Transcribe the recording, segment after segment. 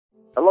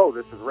Hello,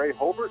 this is Ray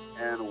Holbert,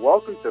 and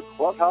welcome to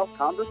Clubhouse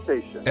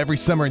Conversation. Every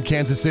summer in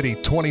Kansas City,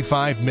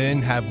 25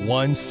 men have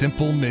one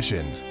simple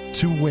mission: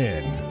 to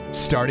win.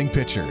 Starting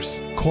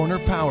pitchers, corner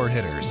power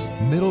hitters,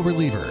 middle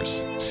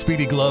relievers,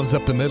 speedy gloves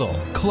up the middle,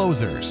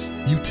 closers,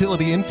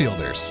 utility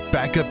infielders,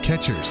 backup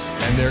catchers,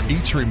 and they're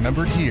each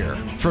remembered here.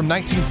 From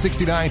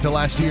 1969 to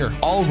last year,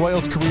 all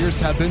Royals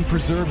careers have been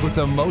preserved with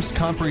the most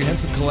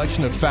comprehensive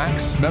collection of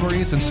facts,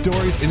 memories, and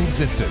stories in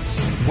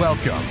existence.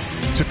 Welcome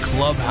to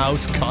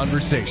Clubhouse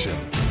Conversation.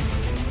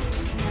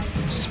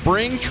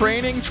 Spring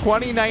training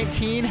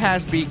 2019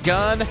 has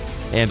begun,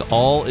 and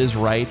all is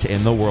right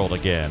in the world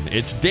again.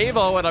 It's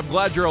Dave-O, and I'm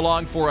glad you're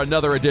along for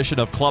another edition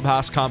of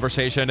Clubhouse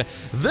Conversation.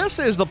 This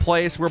is the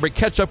place where we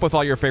catch up with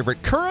all your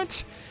favorite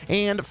current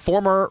and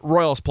former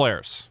Royals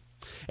players.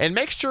 And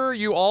make sure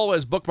you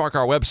always bookmark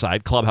our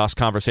website,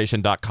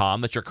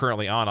 clubhouseconversation.com, that you're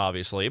currently on,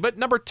 obviously. But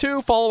number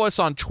two, follow us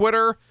on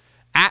Twitter,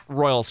 at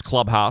Royals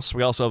Clubhouse.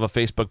 We also have a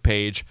Facebook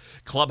page,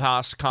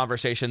 Clubhouse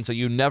Conversation, so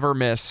you never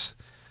miss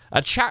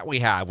a chat we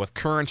have with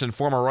current and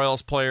former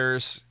Royals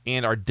players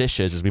and our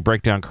dishes as we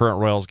break down current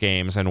Royals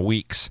games and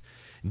weeks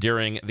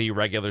during the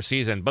regular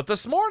season. But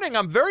this morning,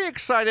 I'm very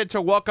excited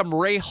to welcome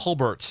Ray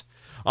Holbert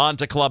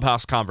onto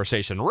Clubhouse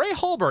Conversation. Ray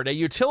Holbert, a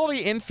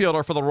utility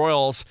infielder for the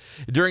Royals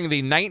during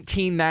the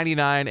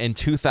 1999 and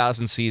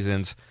 2000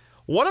 seasons.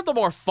 One of the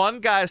more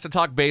fun guys to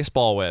talk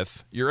baseball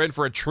with. You're in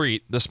for a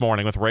treat this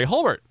morning with Ray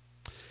Holbert.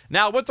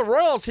 Now, with the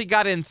Royals, he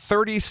got in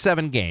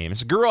 37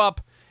 games, grew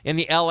up in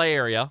the LA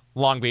area,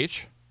 Long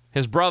Beach.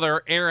 His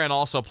brother, Aaron,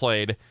 also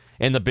played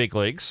in the big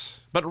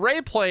leagues. But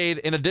Ray played,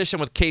 in addition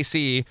with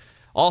KC,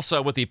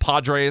 also with the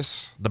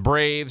Padres, the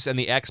Braves, and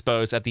the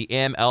Expos at the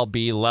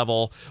MLB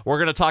level. We're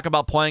going to talk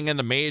about playing in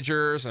the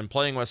majors and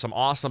playing with some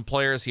awesome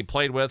players he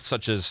played with,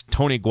 such as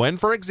Tony Gwynn,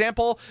 for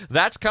example.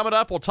 That's coming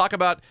up. We'll talk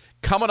about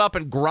coming up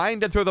and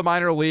grinding through the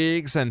minor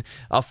leagues and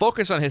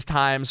focus on his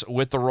times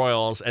with the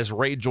Royals as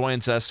Ray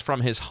joins us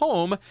from his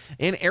home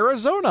in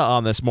Arizona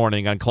on this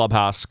morning on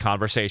Clubhouse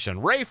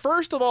Conversation. Ray,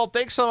 first of all,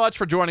 thanks so much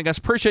for joining us.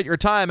 Appreciate your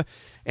time.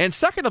 And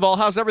second of all,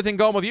 how's everything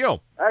going with you?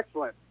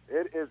 Excellent.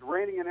 It is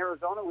raining in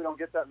Arizona. We don't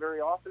get that very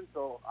often,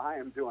 so I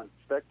am doing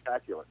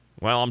spectacular.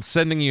 Well, I'm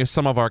sending you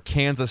some of our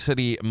Kansas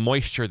City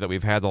moisture that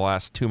we've had the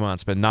last 2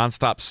 months. Been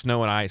nonstop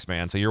snow and ice,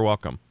 man, so you're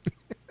welcome.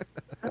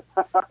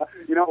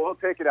 We'll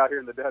take it out here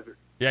in the desert.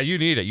 Yeah, you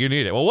need it. You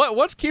need it. Well,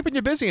 what's keeping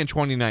you busy in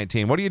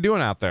 2019? What are you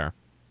doing out there?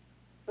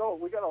 So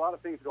we got a lot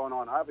of things going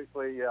on.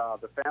 Obviously,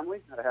 the family.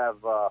 I have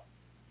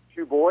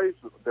two boys.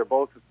 They're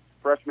both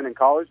freshmen in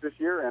college this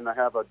year, and I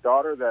have a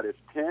daughter that is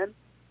 10.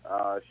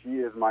 She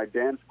is my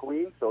dance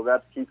queen, so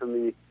that's keeping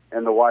me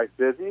and the wife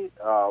busy.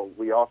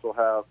 We also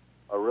have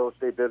a real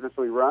estate business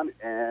we run,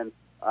 and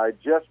I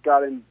just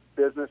got in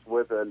business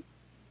with an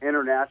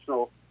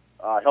international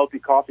healthy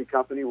coffee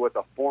company with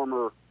a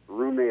former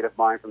roommate of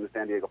mine from the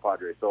San Diego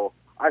Padres. So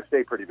I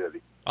stay pretty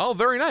busy. Oh,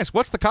 very nice.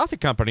 What's the coffee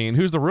company, and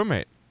who's the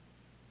roommate?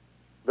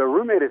 The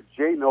roommate is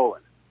Jay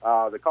Nolan.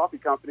 The coffee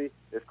company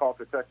is called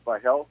Protect by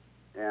Health,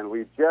 and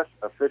we just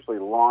officially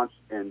launched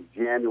in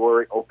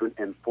January, open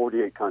in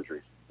 48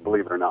 countries.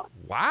 Believe it or not.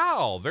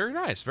 Wow, very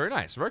nice, very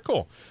nice, very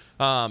cool.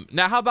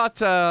 Now, how about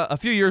a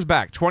few years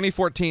back,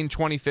 2014,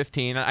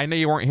 2015? I know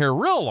you weren't here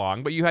real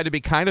long, but you had to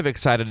be kind of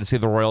excited to see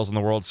the Royals in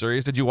the World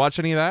Series. Did you watch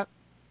any of that?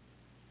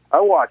 I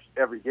watched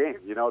every game.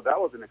 That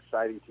was an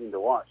exciting team to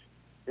watch.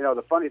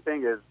 The funny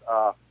thing is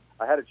I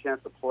had a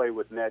chance to play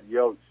with Ned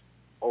Yost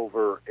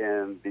over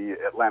in the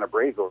Atlanta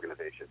Braves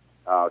organization.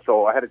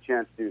 So I had a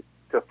chance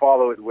to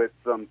follow it with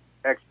some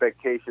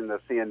expectation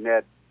of seeing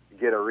Ned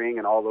get a ring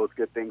and all those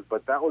good things.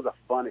 But that was a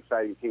fun,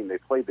 exciting team. They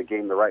played the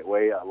game the right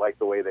way. I liked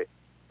the way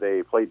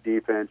they played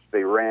defense.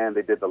 They ran.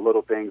 They did the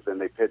little things,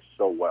 and they pitched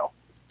so well.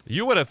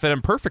 You would have fit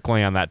in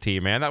perfectly on that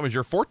team, man. That was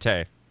your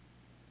forte.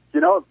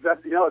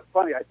 It's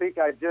funny. I think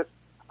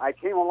I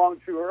came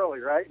along too early,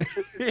 right?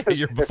 Yeah,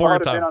 you're before your time. If I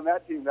would have been on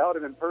that team, that would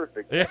have been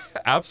perfect. Yeah,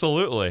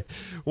 absolutely.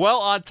 Well,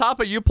 on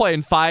top of you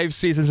playing 5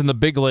 seasons in the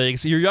big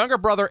leagues, your younger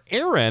brother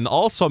Aaron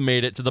also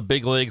made it to the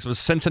big leagues with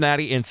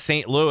Cincinnati and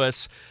St.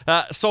 Louis.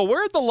 So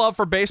where did the love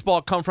for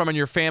baseball come from in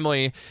your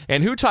family,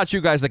 and who taught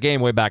you guys the game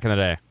way back in the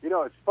day?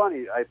 It's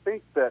funny. I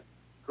think that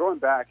growing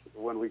back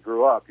when we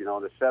grew up, in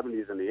the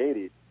 70s and the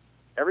 80s,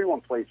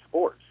 everyone played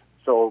sports.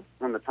 So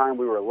from the time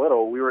we were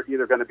little, we were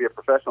either going to be a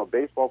professional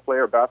baseball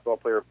player, basketball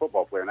player, or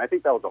football player. And I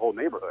think that was the whole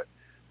neighborhood.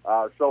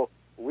 So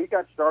we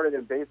got started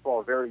in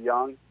baseball very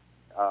young.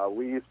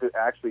 We used to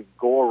actually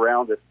go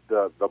around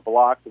the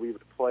blocks. We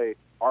would play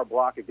our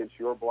block against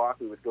your block.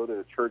 We would go to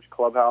the church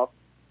clubhouse,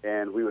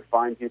 and we would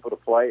find people to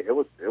play. It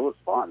was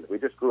fun. We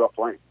just grew up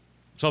playing.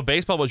 So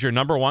baseball was your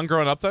number one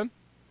growing up then?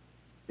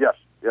 Yes,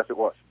 it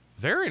was.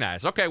 Very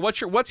nice. Okay,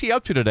 what's he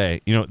up to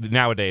today,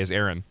 nowadays,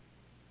 Aaron?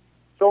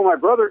 So my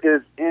brother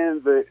is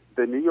in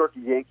the New York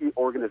Yankee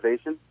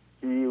organization.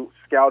 He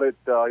scouted.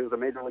 He was a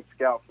major league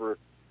scout for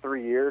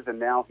 3 years, and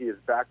now he is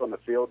back on the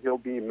field. He'll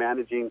be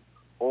managing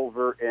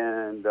over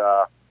in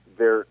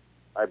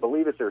I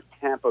believe it's their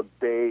Tampa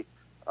Bay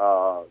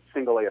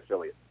single A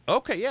affiliate.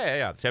 Okay,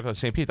 yeah. Tampa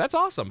St. Pete. That's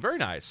awesome. Very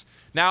nice.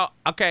 Now,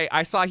 okay,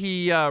 I saw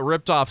he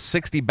ripped off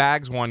 60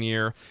 bags one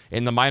year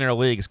in the minor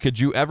leagues. Could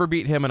you ever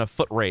beat him in a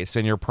foot race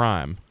in your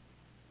prime?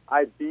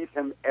 I beat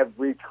him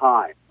every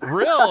time.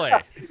 Really?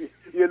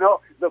 You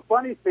know, the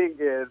funny thing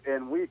is,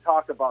 and we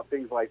talk about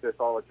things like this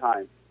all the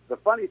time, the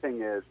funny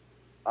thing is,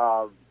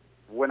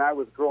 when I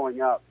was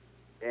growing up,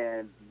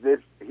 and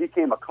he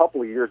came a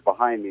couple of years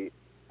behind me,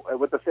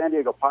 with the San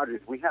Diego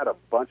Padres, we had a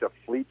bunch of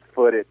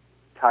fleet-footed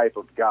type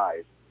of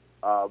guys,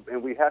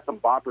 and we had some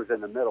boppers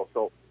in the middle.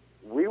 So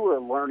we were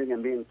learning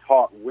and being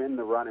taught when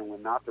to run and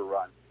when not to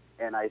run.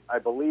 And I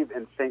believe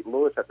in St.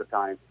 Louis at the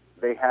time,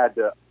 they had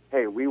to,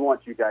 hey, we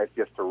want you guys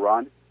just to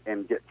run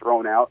and get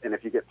thrown out, and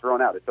if you get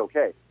thrown out, it's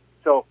okay.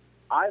 So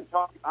I'm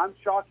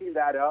chalking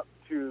that up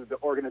to the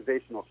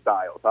organizational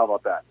styles. How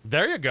about that?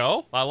 There you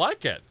go. I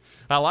like it.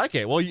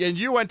 Well, and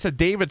you went to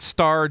David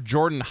Starr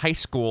Jordan High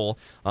School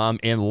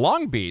in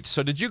Long Beach.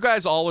 So did you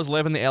guys always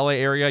live in the L.A.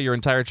 area your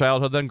entire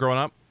childhood then growing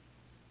up?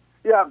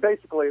 Yeah,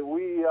 basically.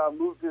 We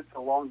moved into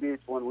Long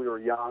Beach when we were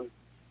young,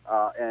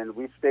 and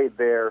we stayed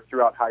there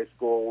throughout high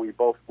school. We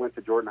both went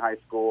to Jordan High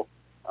School.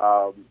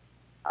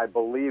 I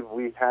believe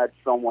we had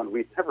someone,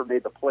 we never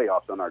made the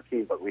playoffs on our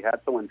team, but we had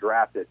someone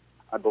drafted,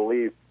 I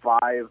believe,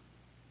 5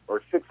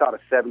 or 6 out of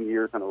 7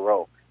 years in a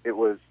row. It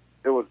was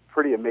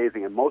pretty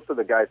amazing, and most of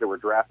the guys that were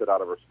drafted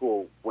out of our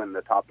school win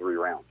the top 3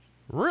 rounds.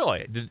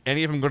 Really? Did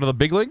any of them go to the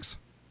big leagues?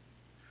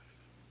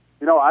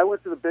 You know, I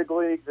went to the big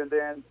leagues, and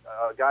then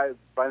a guy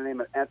by the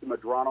name of Anthony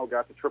Madrano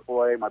got to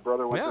AAA. My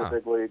brother went to the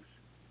big leagues,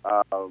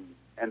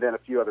 and then a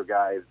few other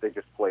guys, they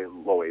just play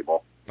low A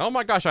ball. Oh,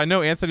 my gosh. I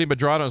know Anthony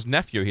Madrano's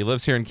nephew. He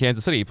lives here in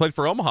Kansas City. He played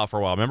for Omaha for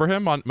a while. Remember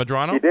him, on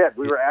Madrano? He did.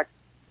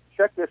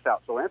 Check this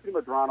out. So Anthony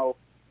Madrano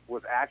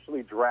was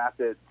actually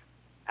drafted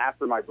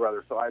after my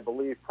brother. So I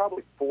believe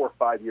probably 4 or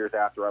 5 years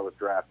after I was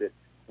drafted.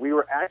 We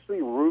were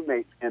actually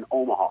roommates in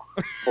Omaha,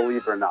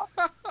 believe it or not.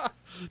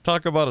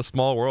 Talk about a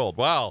small world.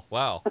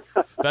 Wow.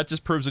 That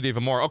just proves it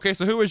even more. Okay,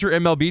 so who was your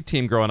MLB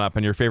team growing up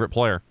and your favorite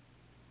player?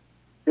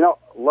 You know,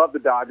 love the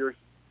Dodgers.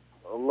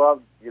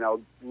 Love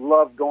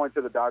going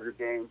to the Dodger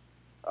games.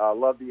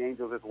 Love the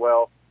Angels as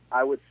well.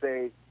 I would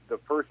say the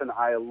person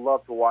I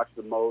loved to watch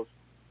the most,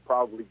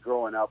 probably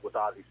growing up, was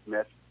Ozzie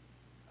Smith.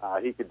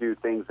 He could do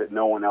things that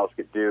no one else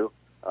could do.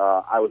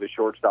 I was a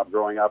shortstop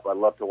growing up. I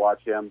loved to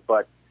watch him.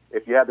 But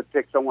if you had to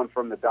pick someone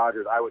from the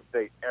Dodgers, I would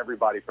say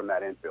everybody from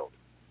that infield.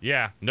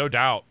 Yeah, no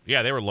doubt.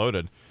 Yeah, they were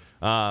loaded.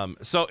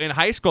 So in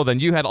high school, then,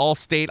 you had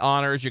all-state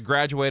honors. You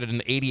graduated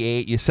in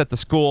 '88. You set the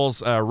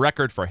school's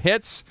record for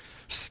hits,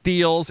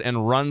 steals,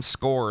 and runs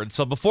scored.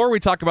 So before we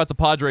talk about the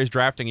Padres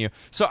drafting you,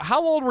 so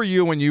how old were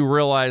you when you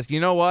realized, you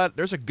know what,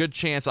 there's a good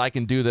chance I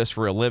can do this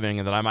for a living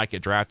and that I might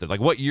get drafted? Like,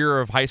 what year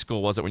of high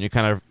school was it when you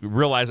kind of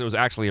realized it was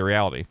actually a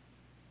reality?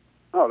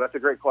 Oh, that's a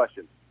great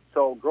question.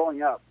 So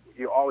growing up,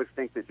 you always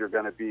think that you're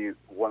going to be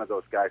one of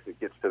those guys that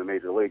gets to the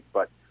major leagues,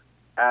 but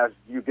as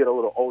you get a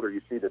little older,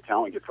 you see the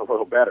talent gets a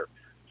little better.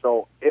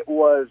 So it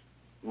was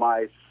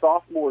my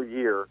sophomore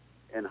year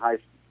in high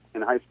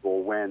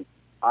school when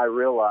I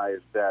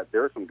realized that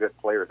there are some good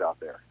players out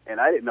there. And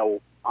I didn't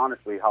know,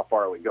 honestly, how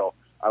far it would go.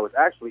 I was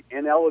actually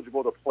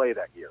ineligible to play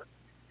that year.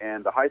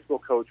 And the high school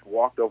coach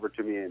walked over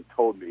to me and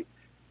told me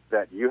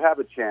that you have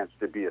a chance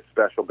to be a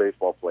special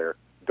baseball player.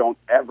 Don't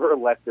ever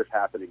let this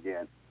happen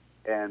again.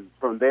 And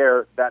from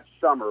there, that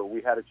summer,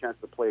 we had a chance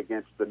to play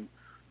against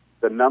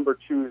the number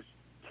 2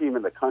 team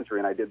in the country,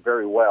 and I did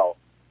very well.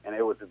 And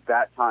it was at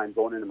that time,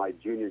 going into my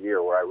junior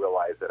year, where I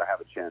realized that I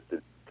have a chance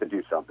to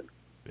do something.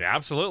 Yeah,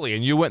 absolutely.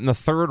 And you went in the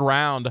 3rd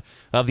round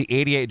of the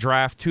 '88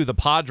 draft to the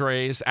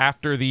Padres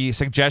after the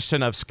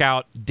suggestion of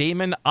scout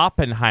Damon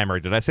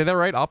Oppenheimer. Did I say that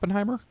right,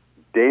 Oppenheimer?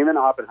 Damon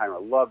Oppenheimer.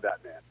 Love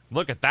that man.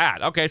 Look at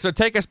that. Okay, so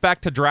take us back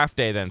to draft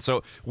day then.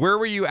 So where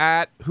were you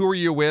at, who were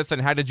you with,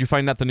 and how did you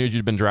find out the news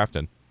you'd been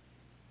drafted?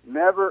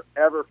 Never,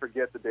 ever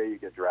forget the day you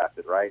get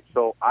drafted, right?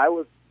 So I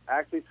was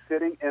actually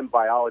sitting in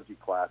biology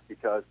class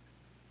because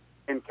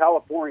in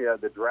California,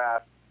 the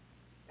draft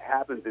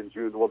happens in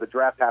June. Well, the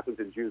draft happens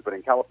in June, but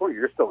in California,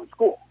 you're still in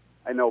school.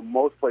 I know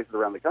most places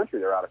around the country,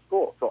 they're out of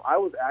school. So I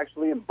was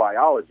actually in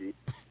biology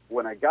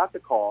when I got the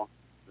call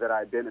that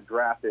I'd been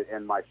drafted,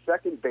 and my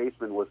second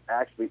baseman was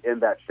actually in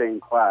that same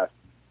class,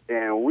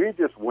 and we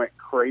just went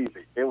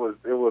crazy. It was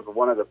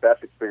one of the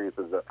best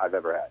experiences that I've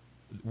ever had.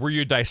 Were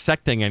you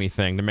dissecting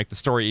anything to make the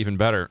story even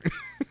better?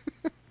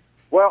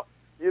 Well,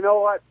 you know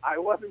what? I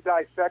wasn't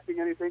dissecting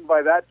anything.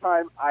 By that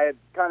time, I had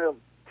kind of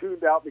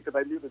tuned out because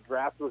I knew the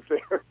draft was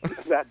there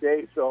that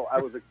day, so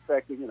I was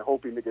expecting and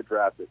hoping to get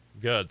drafted.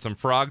 Good. Some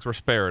frogs were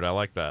spared. I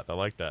like that.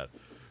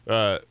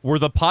 Were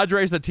the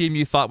Padres the team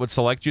you thought would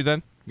select you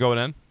then, going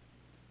in?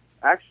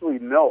 Actually,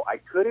 no. I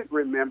couldn't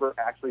remember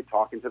actually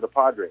talking to the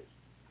Padres.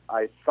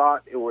 I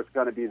thought it was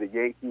going to be the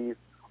Yankees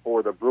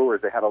or the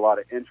Brewers. They had a lot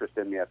of interest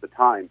in me at the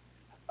time.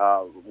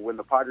 When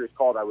the Padres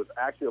called, I was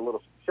actually a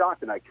little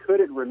shocked, and I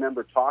couldn't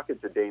remember talking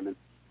to Damon.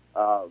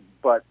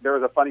 But there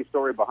was a funny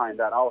story behind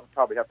that. I'll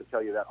probably have to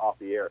tell you that off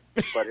the air,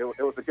 but it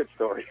was a good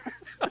story.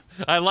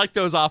 I like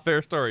those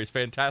off-air stories.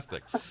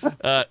 Fantastic.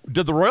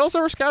 Did the Royals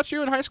ever scout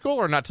you in high school,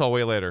 or not till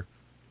way later?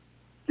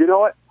 You know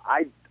what?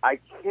 I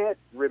can't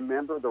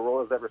remember the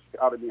Royals ever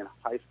scouted me in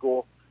high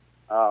school.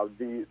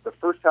 The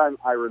first time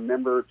I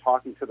remember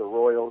talking to the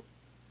Royals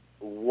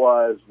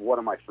was one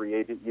of my free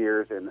agent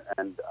years, and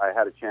I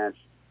had a chance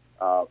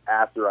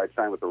after I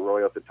signed with the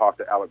Royals to talk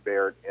to Alec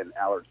Baird, and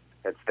Alec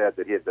had said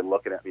that he had been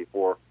looking at me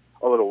for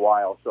a little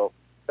while. So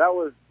that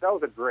was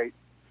a great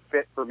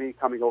fit for me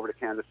coming over to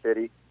Kansas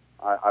City.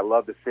 I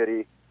love the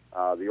city.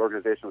 The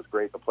organization was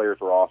great. The players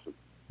were awesome.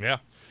 Yeah.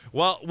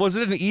 Well, was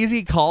it an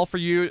easy call for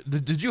you?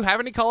 Did you have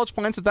any college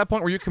plans at that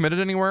point? Were you committed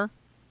anywhere?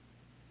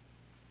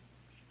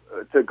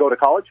 To go to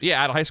college?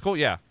 Yeah, out of high school,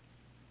 yeah.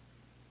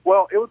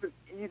 Well, it was an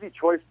easy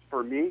choice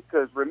for me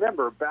because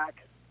remember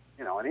back,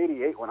 in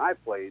 '88 when I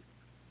played,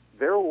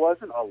 there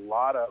wasn't a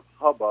lot of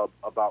hubbub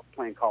about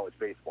playing college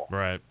baseball.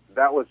 Right.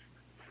 That was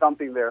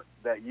something there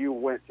that you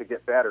went to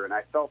get better, and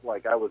I felt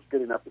like I was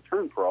good enough to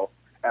turn pro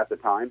at the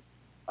time,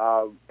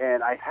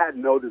 and I had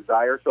no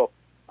desire. So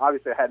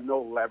obviously, I had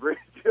no leverage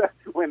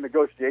when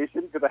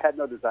negotiation because I had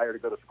no desire to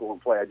go to school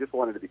and play. I just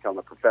wanted to become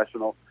a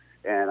professional,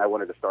 and I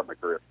wanted to start my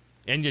career.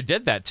 And you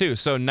did that, too.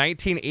 So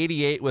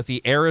 1988 with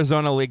the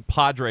Arizona League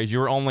Padres, you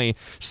were only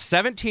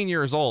 17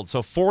 years old.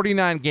 So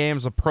 49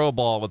 games of pro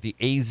ball with the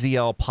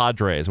AZL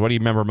Padres. What do you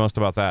remember most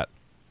about that?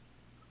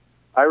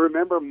 I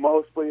remember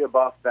mostly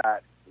about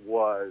that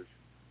was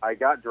I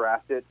got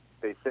drafted.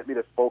 They sent me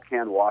to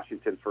Spokane,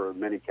 Washington for a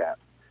minicamp.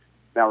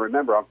 Now,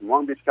 remember, I'm from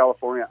Long Beach,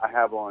 California. I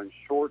have on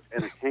shorts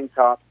and a tank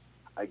top.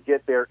 I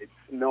get there, it's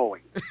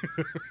snowing.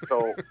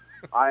 So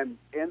I'm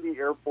in the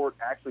airport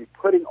actually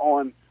putting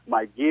on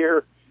my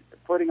gear,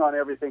 putting on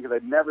everything because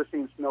I'd never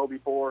seen snow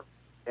before.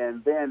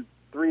 And then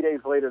 3 days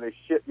later, they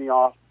shipped me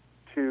off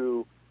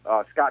to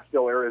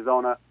Scottsdale,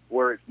 Arizona,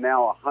 where it's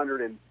now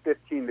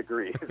 115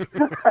 degrees.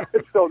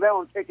 So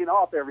now I'm taking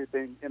off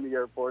everything in the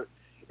airport.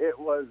 It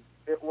was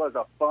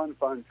a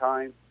fun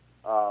time.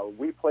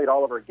 We played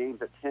all of our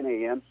games at 10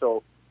 a.m.,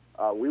 so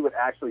we would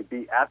actually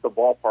be at the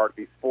ballpark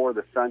before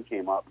the sun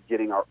came up,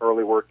 getting our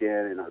early work in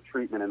and our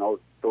treatment and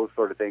those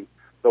sort of things.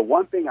 The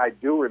one thing I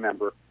do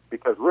remember,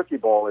 because rookie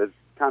ball is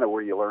kind of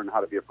where you learn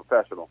how to be a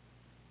professional,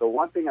 the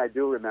one thing I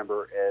do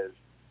remember is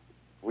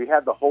we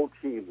had the whole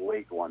team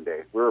late one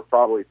day. We were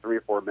probably 3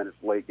 or 4 minutes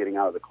late getting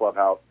out of the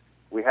clubhouse.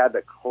 We had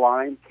to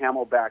climb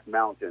Camelback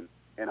Mountain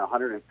in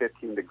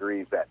 115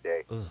 degrees that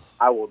day. Ugh.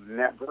 I will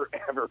never,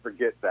 ever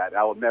forget that.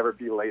 I will never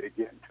be late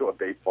again to a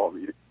baseball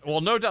meeting.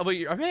 Well, no doubt.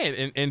 I mean,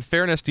 in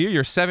fairness to you,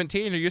 you're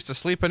 17. You're used to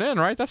sleeping in,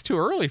 right? That's too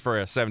early for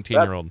a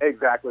 17-year-old. That's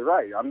exactly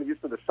right. I'm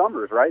used to the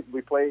summers, right?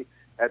 We play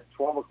at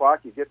 12 o'clock.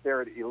 You get there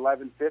at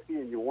 11:50,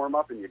 and you warm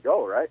up and you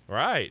go, right?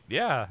 Right.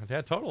 Yeah,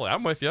 totally.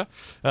 I'm with you.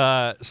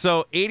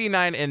 So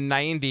 89 and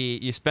 90,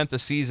 you spent the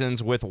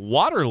seasons with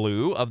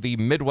Waterloo of the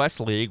Midwest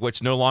League,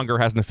 which no longer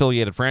has an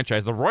affiliated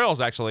franchise. The Royals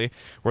actually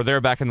were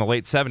there back in the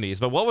late 70s.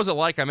 But what was it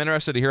like? I'm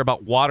interested to hear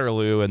about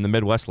Waterloo and the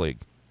Midwest League.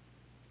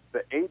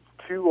 The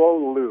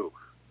H2O Lou.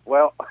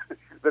 Well,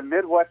 the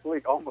Midwest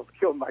League almost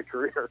killed my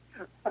career.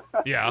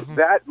 Yeah.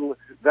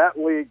 That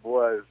league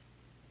was,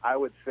 I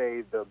would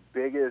say, the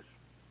biggest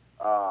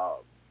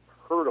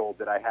hurdle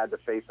that I had to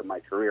face in my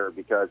career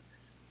because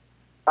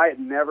I had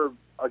never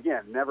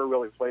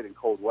really played in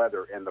cold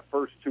weather, and the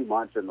first 2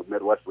 months in the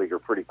Midwest League are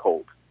pretty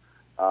cold.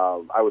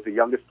 I was the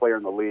youngest player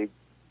in the league,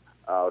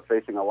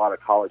 facing a lot of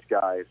college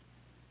guys,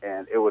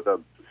 and it was a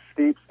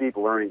steep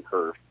learning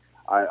curve.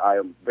 I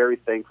am very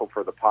thankful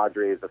for the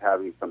Padres of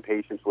having some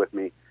patience with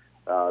me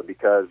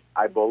because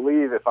I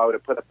believe if I would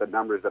have put up the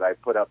numbers that I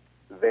put up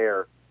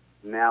there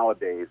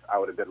nowadays, I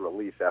would have been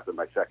released after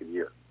my second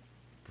year.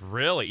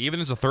 Really?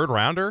 Even as a third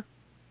rounder?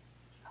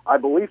 I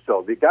believe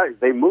so. The guys,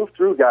 they move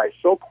through guys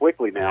so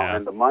quickly now,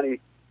 and the money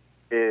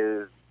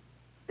is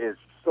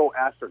so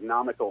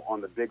astronomical on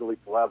the big league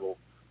level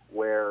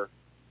where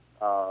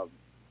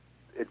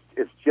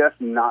it's just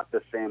not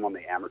the same on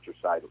the amateur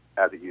side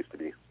as it used to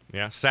be.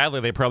 Yeah, sadly,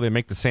 they probably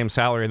make the same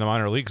salary in the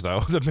minor leagues, though.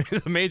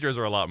 The majors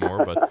are a lot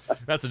more, but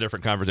that's a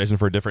different conversation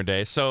for a different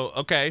day. So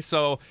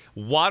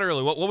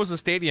Waterloo, what was the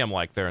stadium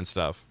like there and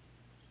stuff?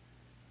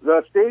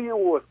 The stadium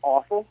was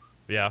awful.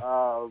 Yeah.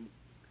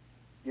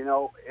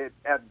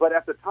 But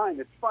at the time,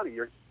 it's funny.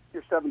 You're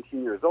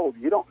 17 years old.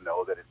 You don't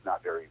know that it's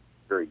not very,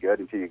 very good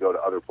until you go to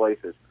other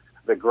places.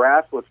 The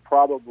grass was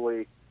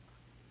probably,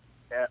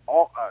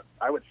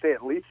 I would say,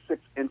 at least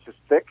 6 inches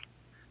thick.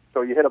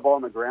 So you hit a ball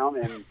on the ground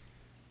and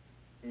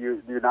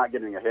you're not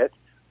getting a hit.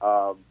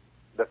 The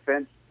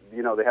fence,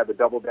 they had the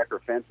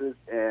double-decker fences,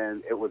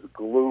 and it was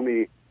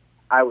gloomy,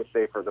 I would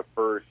say, for the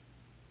first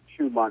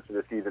 2 months of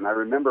the season. I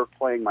remember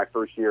playing my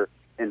first year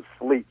in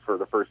sleet for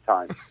the first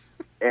time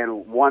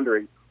and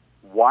wondering,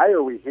 why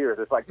are we here?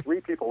 There's like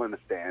 3 people in the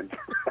stands,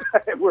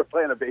 and we're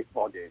playing a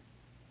baseball game.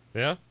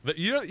 Yeah.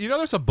 You know,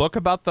 there's a book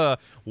about the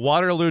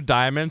Waterloo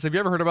Diamonds. Have you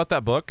ever heard about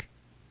that book?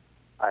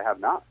 I have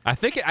not. I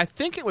think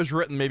it was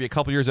written maybe a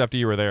couple years after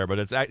you were there, but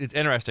it's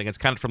interesting. It's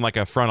kind of from like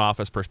a front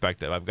office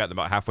perspective. I've gotten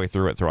about halfway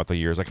through it throughout the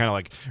years. I kind of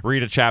like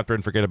read a chapter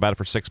and forget about it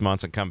for 6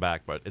 months and come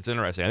back, but it's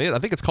interesting. I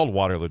think it's called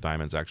Waterloo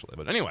Diamonds actually.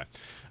 But anyway,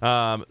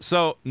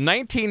 so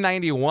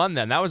 1991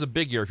 then, that was a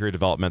big year for your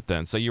development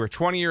then. So you were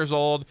 20 years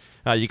old.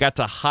 You got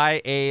to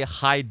High A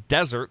High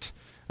Desert.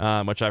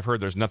 Which I've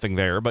heard there's nothing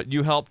there, but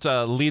you helped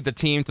lead the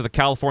team to the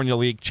California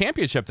League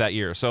Championship that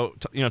year. So,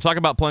 talk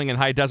about playing in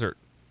High Desert.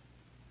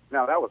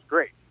 Now, that was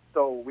great.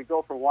 So we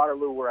go from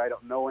Waterloo, where I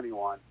don't know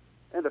anyone,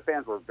 and the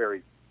fans were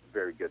very,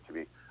 very good to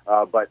me.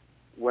 But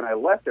when I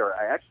left there,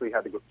 I actually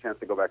had the chance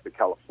to go back to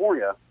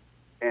California,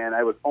 and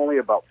I was only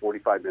about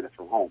 45 minutes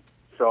from home.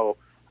 So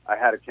I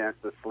had a chance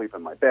to sleep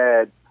in my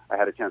bed. I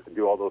had a chance to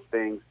do all those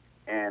things,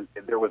 and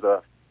there was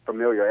a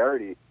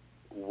familiarity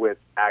with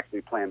actually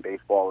playing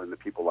baseball and the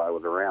people I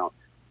was around.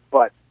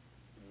 But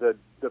the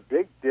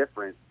big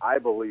difference, I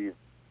believe,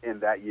 in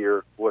that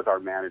year was our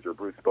manager,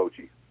 Bruce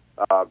Bochy.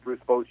 Bruce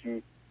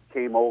Bochy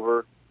came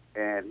over,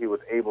 and he was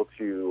able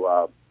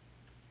to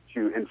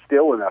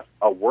instill in us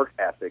a work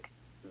ethic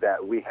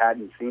that we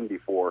hadn't seen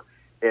before.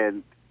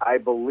 And I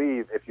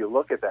believe if you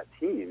look at that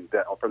team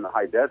that from the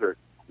High Desert,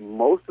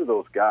 most of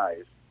those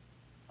guys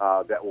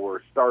that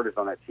were starters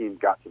on that team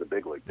got to the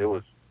big leagues. It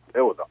was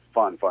a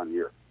fun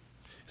year.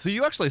 So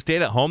you actually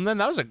stayed at home then?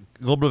 That was a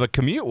little bit of a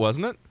commute,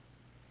 wasn't it?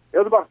 It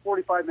was about a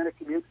 45-minute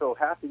commute, so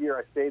half the year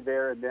I stayed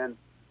there, and then,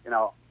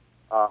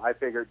 I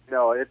figured,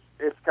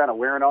 it's kind of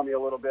wearing on me a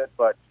little bit,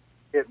 but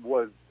it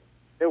was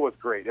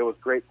great. It was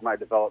great for my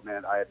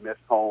development. I had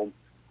missed home.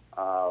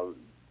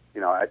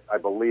 I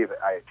believe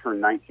I had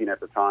turned 19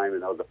 at the time,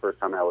 and that was the first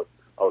time I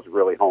was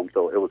really home,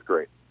 so it was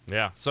great.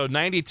 Yeah, so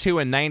 92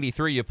 and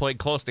 93, you played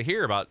close to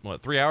here, about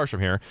 3 hours from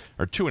here,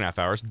 or 2.5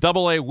 hours.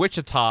 Double-A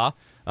Wichita,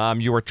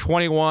 you were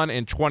 21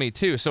 and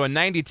 22. So in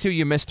 92,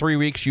 you missed 3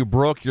 weeks. You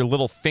broke your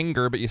little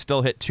finger, but you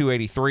still hit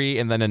 283.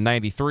 And then in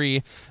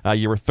 93,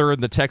 you were third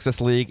in the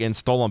Texas League in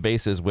stolen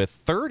bases with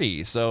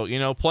 30. So,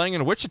 playing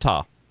in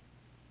Wichita.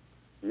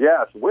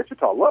 Yes,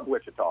 Wichita. Love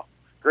Wichita.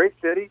 Great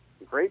city,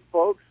 great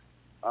folks.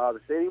 The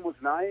stadium was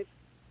nice.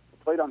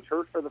 I played on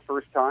turf for the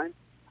first time.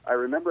 I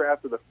remember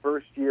after the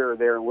first year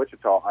there in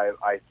Wichita,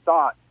 I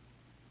thought,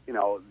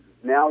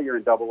 now you're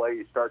in Double-A,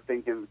 you start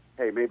thinking,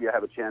 hey, maybe I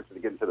have a chance to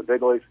get into the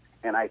big leagues.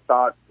 And I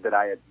thought that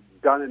I had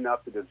done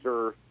enough to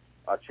deserve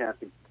a chance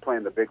to play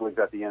in the big leagues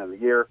at the end of the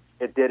year.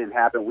 It didn't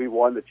happen. We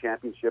won the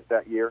championship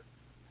that year.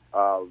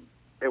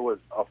 It was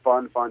a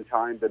fun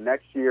time. The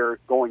next year,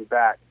 going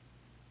back,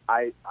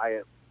 I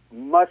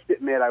must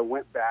admit I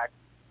went back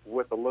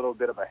with a little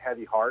bit of a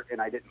heavy heart, and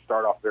I didn't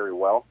start off very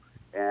well.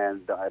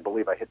 And I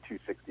believe I hit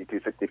 260,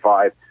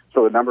 265,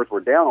 so the numbers were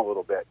down a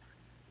little bit.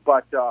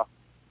 But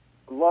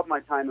loved my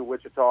time in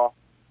Wichita.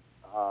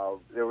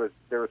 There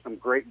was some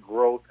great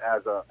growth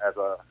as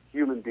a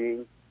human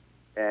being,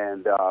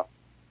 and I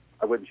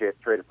wouldn't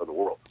trade it for the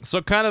world. So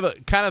kind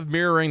of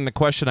mirroring the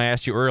question I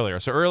asked you earlier.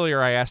 So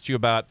earlier I asked you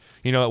about,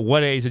 at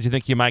what age did you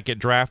think you might get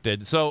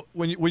drafted? So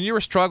when you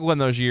were struggling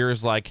those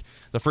years, like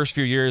the first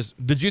few years,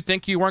 did you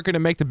think you weren't going to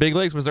make the big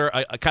leagues? Was there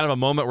a kind of a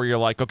moment where you're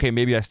like, okay,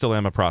 maybe I still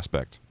am a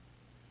prospect?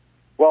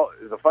 Well,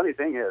 the funny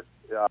thing is,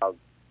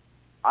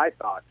 I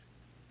thought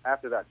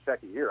after that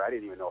second year, I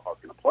didn't even know if I was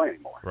going to play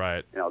anymore.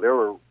 Right. There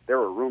were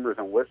rumors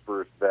and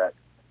whispers that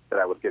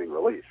I was getting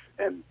released,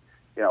 and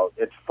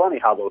it's funny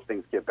how those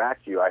things get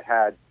back to you.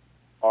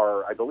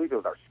 I believe it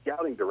was our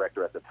scouting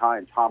director at the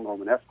time, Tom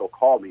Romanesco,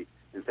 called me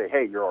and say,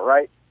 "Hey, you're all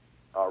right."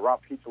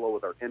 Rob Piccolo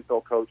was our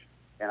infield coach,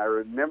 and I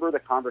remember the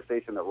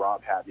conversation that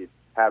Rob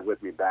had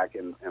with me back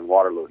in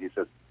Waterloo. He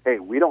says, "Hey,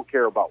 we don't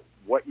care about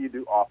what you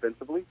do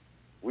offensively.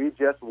 We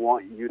just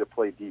want you to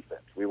play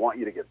defense. We want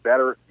you to get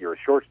better. You're a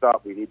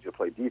shortstop. We need you to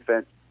play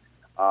defense."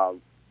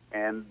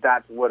 And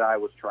that's what I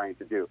was trying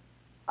to do.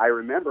 I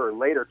remember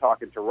later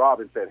talking to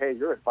Rob and said, "Hey,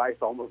 your advice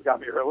almost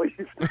got me released."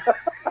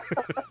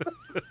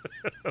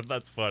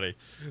 That's funny.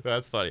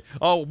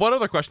 Oh, one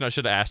other question I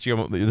should have asked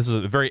you. This is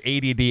a very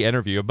ADD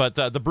interview, but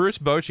the Bruce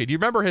Bochy, do you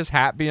remember his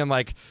hat being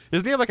like,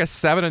 isn't he have like a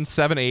 7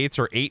 7/8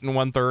 or 8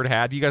 1/3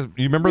 hat? Do you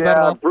remember that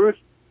at all? Bruce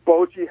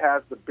Bochy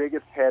has the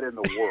biggest head in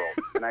the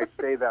world, and I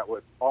say that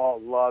with all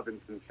love and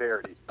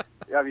sincerity.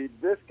 I mean,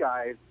 this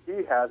guy,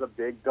 he has a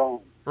big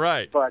dome.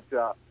 Right. But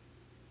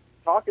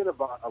talking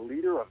about a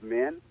leader of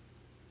men,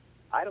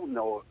 I don't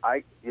know.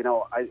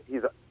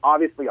 He's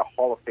obviously a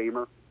Hall of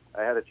Famer.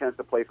 I had a chance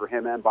to play for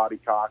him and Bobby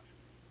Cox,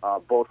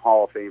 both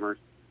Hall of Famers.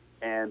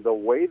 And the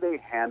way they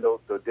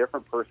handled the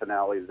different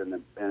personalities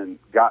and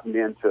got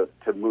men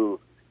to move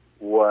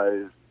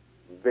was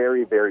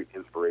very, very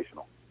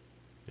inspirational.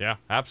 Yeah,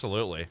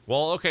 absolutely.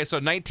 Well, okay, so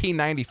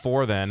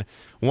 1994 then,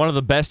 one of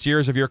the best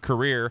years of your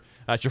career.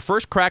 It's your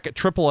first crack at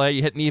AAA.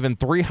 You hit an even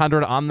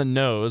 300 on the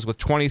nose with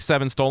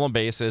 27 stolen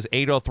bases,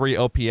 803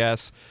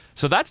 OPS.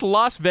 So that's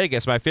Las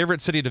Vegas, my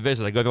favorite city to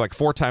visit. I go there like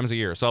 4 times a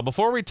year. So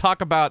before we talk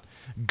about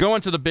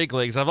going to the big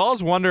leagues, I've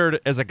always wondered,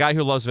 as a guy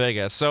who loves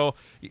Vegas, so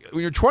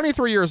when you're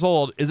 23 years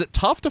old, is it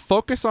tough to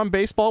focus on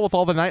baseball with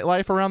all the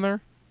nightlife around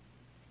there?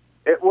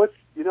 It was,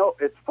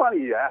 it's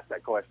funny you ask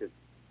that question.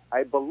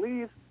 I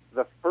believe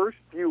the first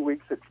few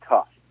weeks it's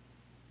tough.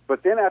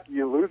 But then after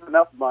you lose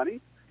enough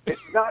money,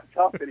 it's not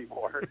tough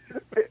anymore.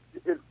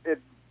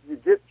 You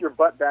get your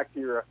butt back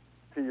to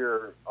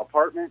your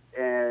apartment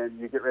and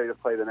you get ready to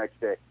play the next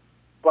day.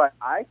 But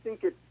I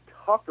think it's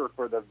tougher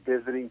for the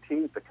visiting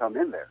teams to come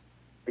in there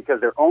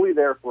because they're only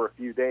there for a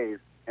few days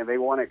and they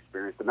want to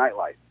experience the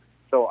nightlife.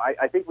 So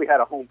I think we had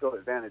a home field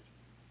advantage,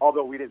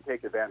 although we didn't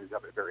take advantage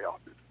of it very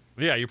often.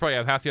 Yeah, you probably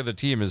have half the other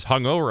team is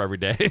hungover every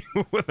day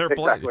when they're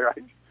playing. Exactly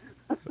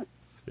right.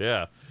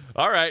 Yeah.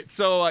 All right.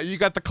 So you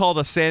got the call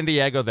to San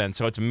Diego then.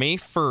 So it's May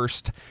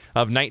 1st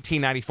of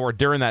 1994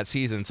 during that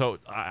season. So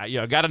I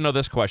got to know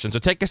this question. So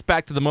take us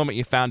back to the moment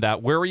you found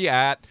out. Where were you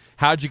at?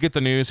 How'd you get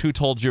the news? Who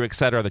told you, et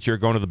cetera, that you were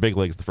going to the big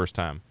leagues the first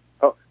time?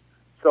 Oh,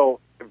 so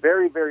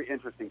very, very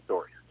interesting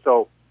story.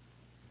 So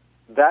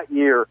that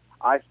year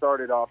I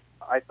started off,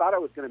 I thought I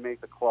was going to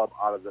make the club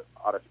out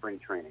of spring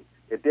training.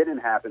 It didn't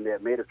happen. They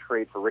had made a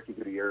trade for Ricky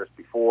Gutierrez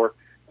before.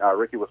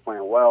 Ricky was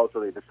playing well, so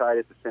they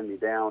decided to send me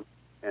down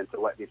and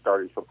to let me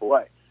start in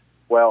AAA.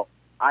 Well,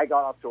 I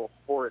got off to a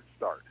horrid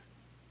start.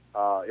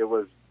 It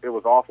was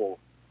awful,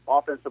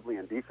 offensively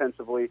and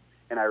defensively.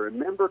 And I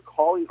remember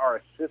calling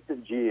our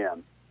assistant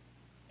GM,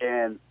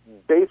 and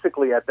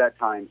basically at that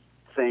time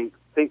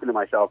thinking to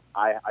myself,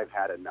 I've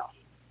had enough.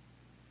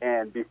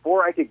 And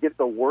before I could get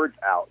the words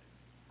out,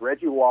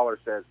 Reggie Waller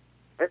says,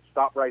 "Hey,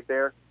 stop right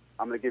there.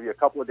 I'm going to give you a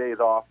couple of days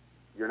off.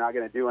 You're not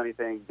going to do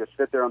anything. Just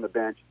sit there on the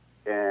bench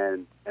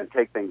and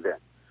take things in."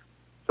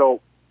 So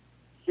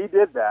he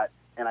did that,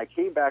 and I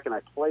came back and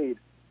I played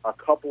a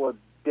couple of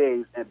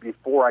days and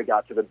before I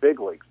got to the big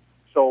leagues.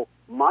 So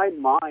my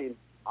mind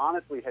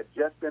honestly had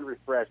just been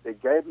refreshed. They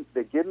gave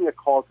me a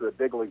call to the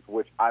big leagues,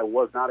 which I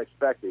was not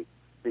expecting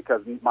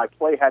because my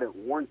play hadn't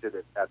warranted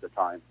it at the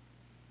time.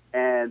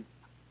 And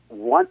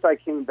once I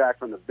came back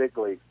from the big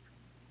leagues,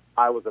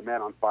 I was a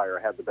man on fire.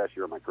 I had the best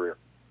year of my career.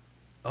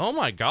 Oh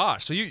my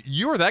gosh! So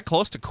you were that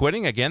close to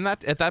quitting again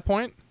at that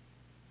point?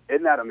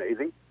 Isn't that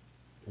amazing?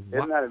 What?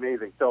 Isn't that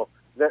amazing? So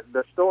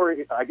the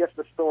story, I guess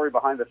the story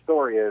behind the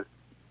story is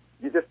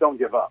you just don't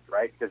give up,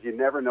 right? Because you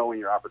never know when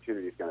your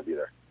opportunity is going to be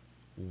there.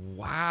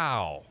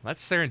 Wow,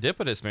 that's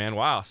serendipitous, man.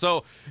 Wow.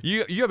 So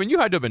you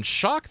had to have been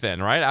shocked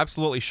then, right?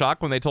 Absolutely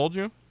shocked when they told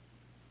you?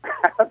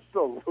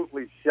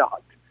 Absolutely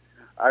shocked.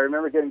 I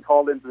remember getting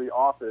called into the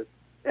office,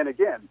 and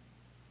again,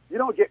 you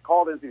don't get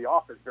called into the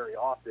office very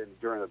often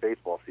during the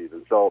baseball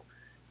season. So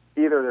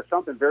either there's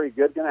something very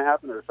good going to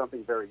happen or there's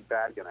something very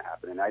bad going to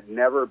happen. And I'd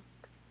never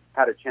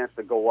had a chance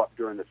to go up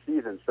during the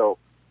season. So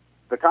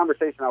the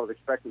conversation I was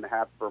expecting to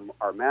have from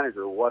our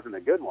manager wasn't a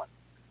good one.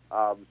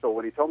 So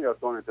when he told me I was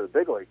going into the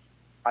big leagues,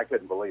 I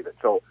couldn't believe it.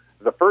 So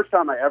the first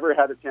time I ever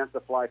had a chance to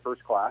fly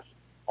first class,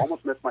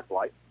 almost missed my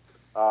flight.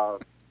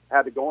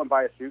 Had to go and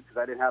buy a suit because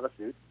I didn't have a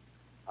suit.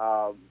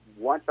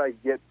 Once I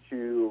get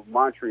to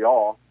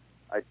Montreal,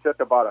 I took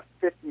about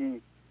a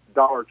 $50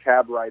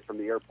 cab ride from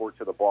the airport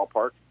to the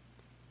ballpark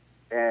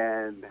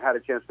and had a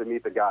chance to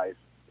meet the guys.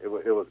 It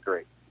was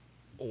great.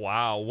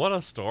 Wow, what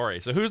a story.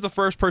 So who's the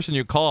first person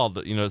you called,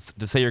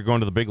 to say you're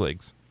going to the big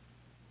leagues?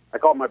 I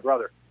called my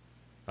brother.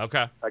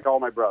 Okay. I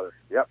called my brother.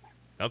 Yep.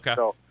 Okay.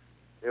 So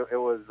it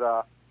was,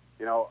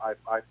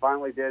 I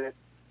finally did it.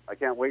 I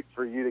can't wait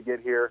for you to get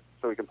here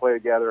so we can play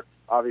together.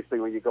 Obviously,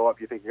 when you go up,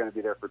 you think you're going to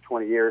be there for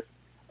 20 years.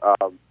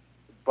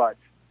 But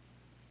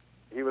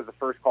he was the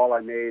first call I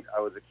made.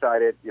 I was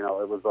excited. It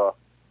was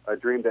a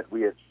dream that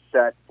we had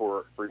set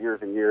for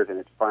years and years, and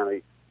it's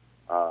finally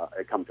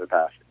it come to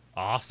pass.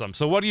 Awesome.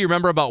 So what do you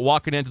remember about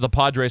walking into the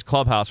Padres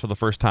clubhouse for the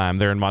first time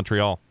there in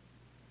Montreal?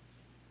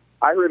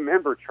 I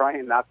remember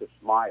trying not to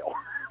smile,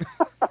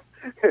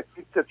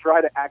 to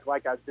try to act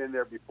like I've been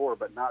there before,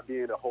 but not being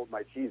able to hold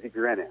my cheesy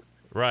grin in.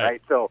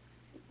 Right. So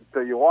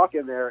you walk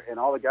in there, and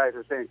all the guys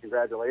are saying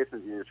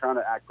congratulations, and you're trying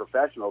to act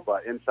professional,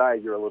 but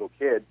inside you're a little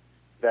kid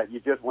that you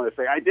just want to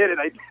say, I did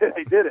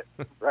it,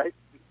 right?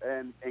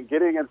 And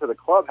getting into the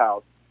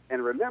clubhouse,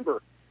 and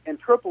remember, in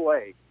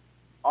AAA,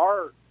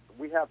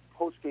 we have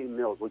post-game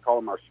meals. We call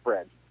them our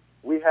spreads.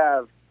 We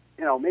have,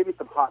 maybe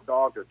some hot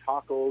dogs or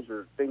tacos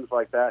or things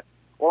like that.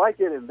 Well, I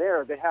get in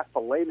there, they have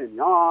filet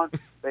mignon,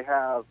 they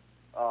have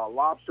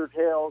lobster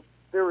tails.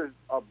 There is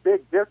a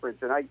big difference,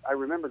 and I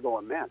remember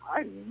going, man,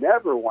 I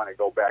never want to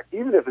go back,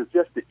 even if it's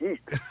just to eat.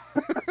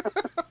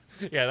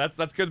 Yeah,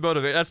 that's good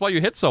motivation. That's why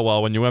you hit so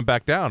well when you went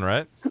back down,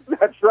 right?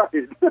 That's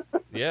right.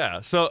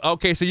 Yeah. So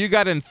you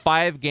got in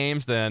 5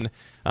 games then,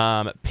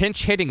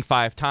 pinch hitting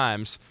 5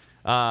 times.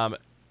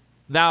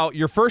 Now,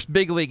 your first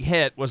big league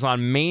hit was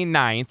on May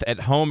 9th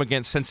at home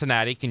against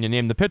Cincinnati. Can you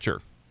name the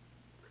pitcher?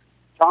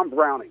 Tom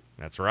Browning.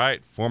 That's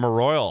right, former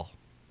Royal.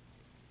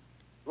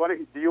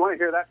 Do you want to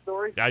hear that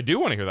story? I do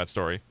want to hear that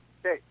story.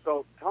 Okay,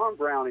 so Tom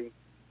Browning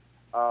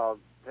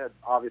had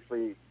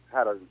obviously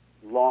had a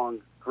long,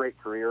 great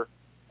career.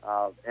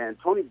 And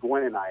Tony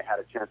Gwynn and I had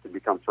a chance to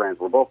become friends.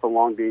 We're both from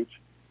Long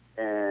Beach,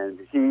 and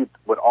he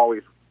would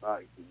always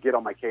get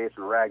on my case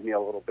and rag me a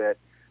little bit.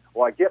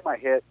 Well, I get my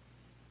hit.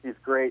 He's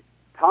great.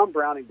 Tom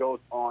Browning goes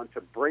on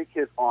to break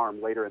his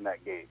arm later in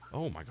that game.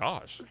 Oh, my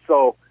gosh.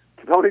 So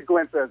Tony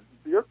Gwynn says,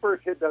 your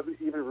first hit doesn't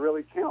even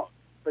really count.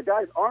 The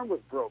guy's arm was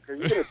broke. Are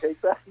you going to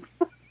take that?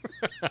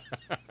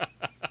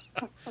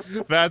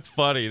 That's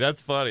funny.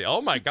 That's funny.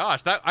 Oh my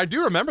gosh, that I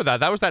do remember that.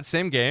 That was that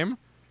same game.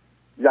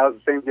 Yeah, it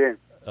was the same game.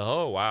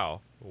 Oh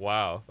wow.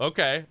 Wow.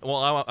 Okay.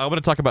 Well, I want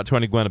to talk about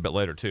Tony Gwynn a bit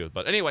later too.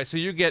 But anyway, so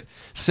you get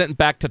sent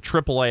back to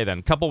AAA then.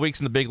 A couple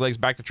weeks in the big leagues,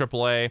 back to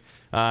AAA,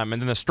 and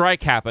then the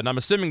strike happened. I'm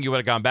assuming you would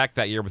have gone back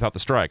that year without the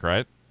strike,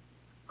 right?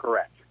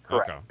 Correct.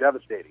 Okay.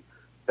 Devastating.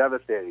 It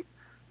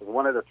was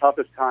one of the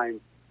toughest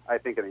times, I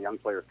think, in a young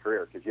player's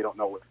career because you don't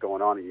know what's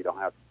going on and you don't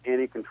have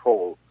any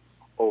control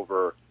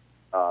over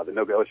the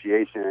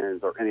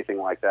negotiations or anything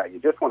like that. You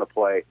just want to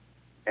play.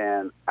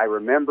 And I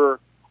remember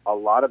a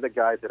lot of the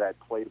guys that I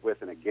played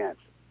with and against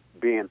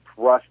being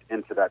thrust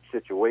into that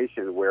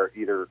situation where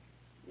either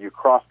you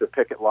crossed the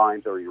picket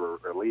lines or you were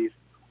released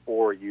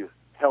or you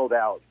held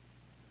out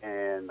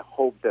and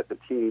hoped that the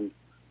team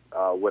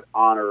would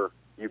honor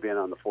you being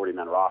on the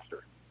 40-man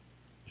roster.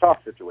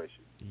 Tough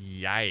situation.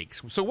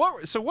 Yikes. So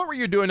what were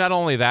you doing, not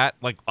only that,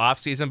 like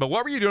off-season, but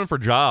what were you doing for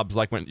jobs,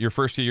 like when your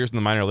first few years in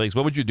the minor leagues?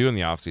 What would you do in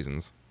the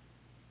off-seasons?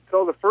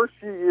 So the first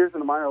few years in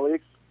the minor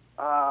leagues,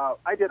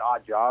 I did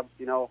odd jobs.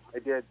 I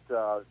did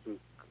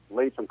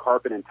laid some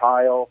carpet and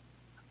tile.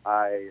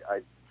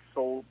 I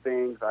sold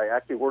things. I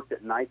actually worked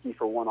at Nike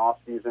for one off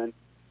season.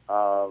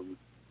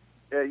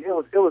 It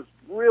was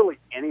really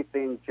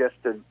anything just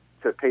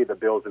to pay the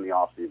bills in the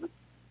off season.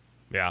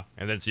 Yeah,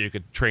 and then so you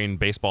could train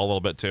baseball a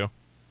little bit too.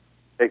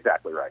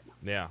 Exactly right.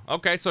 Yeah.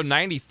 Okay, so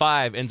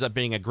 95 ends up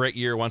being a great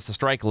year once the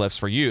strike lifts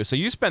for you. So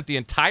you spent the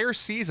entire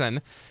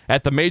season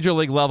at the major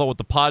league level with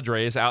the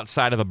Padres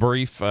outside of a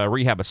brief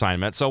rehab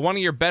assignment. So one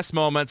of your best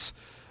moments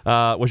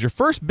was your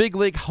first big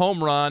league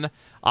home run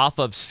off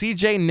of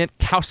C.J.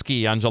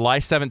 Nitkowski on July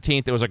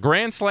 17th. It was a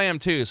grand slam,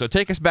 too. So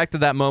take us back to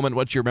that moment.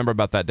 What you remember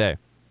about that day?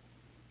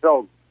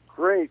 So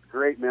great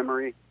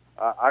memory.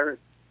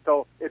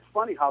 So it's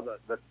funny how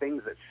the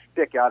things that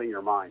stick out in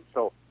your mind.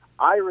 So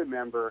I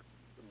remember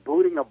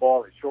booting a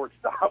ball at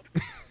shortstop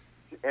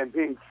and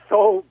being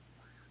so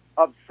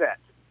upset.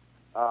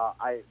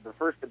 The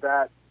first at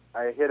bat,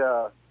 I hit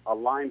a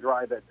line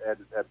drive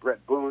at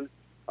Brett Boone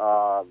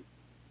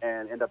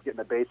and end up getting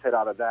a base hit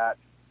out of that.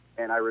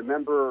 And I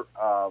remember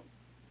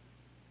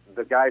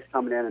the guys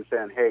coming in and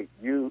saying, hey,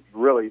 you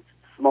really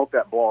smoked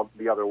that ball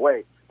the other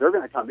way. They're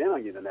going to come in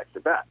on you the next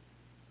at bat.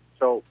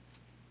 So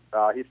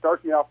he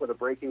starts me off with a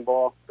breaking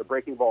ball. The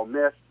breaking ball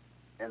missed,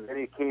 and then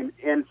he came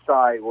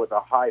inside with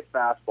a high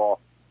fastball,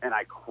 and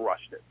I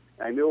crushed it.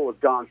 And I knew it was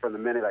gone from the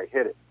minute I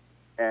hit it.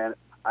 And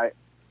I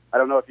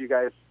don't know if you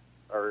guys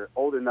are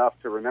old enough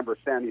to remember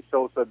Sammy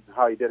Sosa,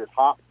 how he did his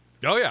hop.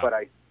 Oh, yeah. But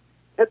I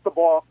hit the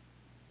ball,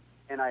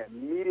 and I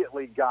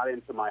immediately got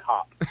into my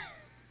hop.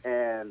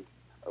 And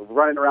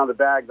running around the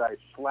bags, I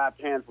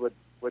slapped hands with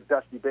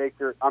Dusty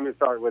Baker.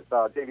 With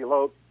Davey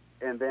Loeb,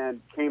 and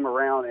then came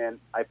around, and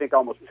I think I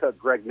almost took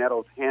Greg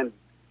Nettles' hand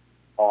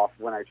off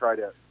when I tried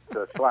to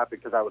slap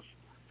it because I was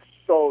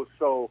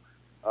so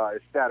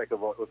ecstatic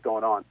of what was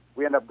going on.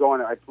 We ended up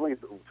going, I believe,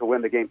 to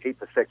win the game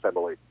 8-6, I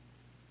believe.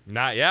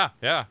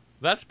 Yeah.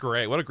 That's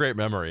great. What a great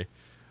memory.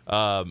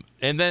 And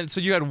then,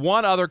 so you had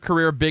one other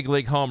career big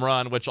league home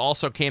run, which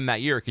also came that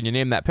year. Can you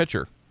name that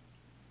pitcher?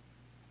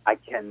 I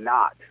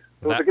cannot.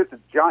 It was against the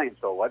Giants,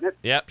 though, wasn't it?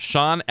 Yep,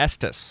 Sean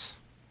Estes.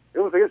 It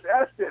was against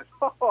Estes.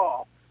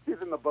 Oh, he's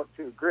in the book,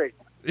 too. Great.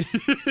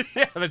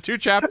 Yeah, the 2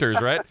 chapters,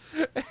 right?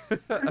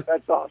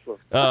 That's awesome.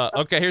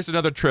 Okay, here's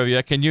another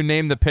trivia. Can you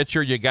name the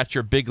pitcher you got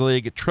your big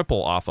league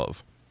triple off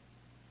of?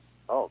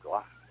 Oh,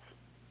 gosh.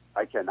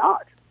 I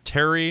cannot.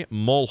 Terry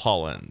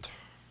Mulholland.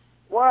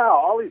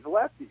 Wow, all these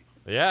lefties.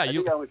 Yeah, I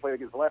think I only played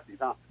against lefties,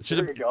 huh?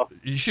 There you go.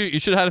 You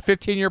should have had a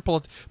 15-year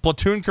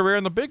platoon career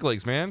in the big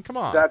leagues, man. Come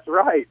on. That's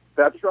right.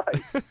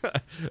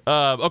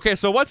 Okay,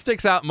 so what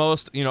sticks out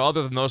most,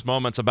 other than those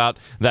moments about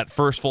that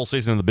first full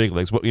season in the big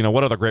leagues?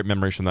 What other great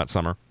memories from that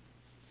summer?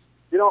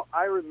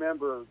 I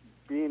remember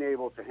being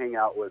able to hang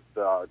out with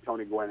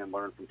Tony Gwynn and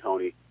learn from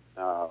Tony.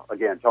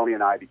 Again, Tony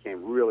and I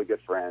became really good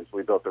friends.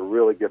 We built a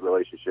really good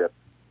relationship.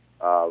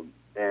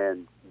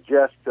 And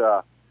just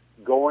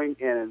going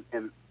in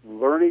and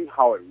learning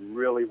how it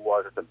really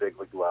was at the big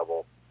league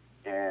level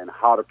and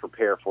how to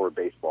prepare for a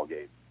baseball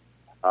game.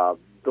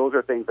 Those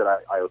are things that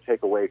I will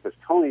take away because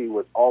Tony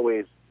was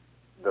always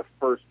the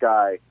first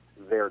guy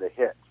there to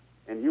hit.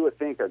 And you would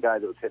think a guy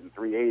that was hitting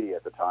 380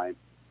 at the time,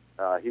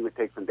 he would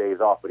take some days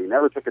off, but he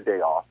never took a day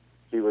off.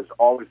 He was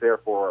always there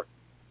for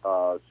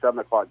 7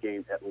 o'clock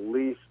game at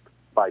least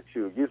by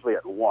 2, usually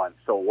at 1.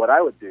 So what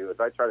I would do is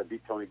I'd try to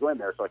beat Tony Gwynn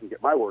there so I can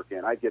get my work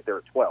in. I'd get there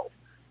at 12.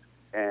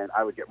 And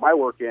I would get my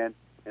work in,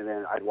 and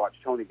then I'd watch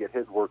Tony get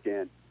his work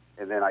in,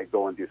 and then I'd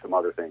go and do some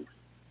other things.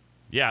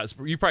 Yeah,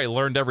 you probably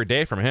learned every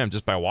day from him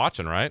just by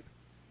watching, right?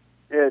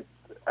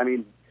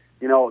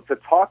 To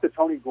talk to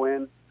Tony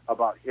Gwynn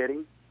about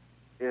hitting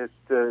is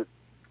to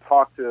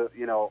talk to,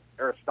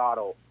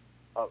 Aristotle.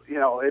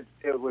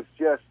 It was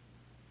just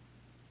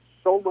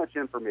so much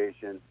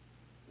information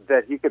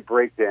that he could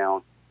break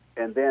down,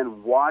 and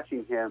then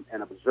watching him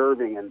and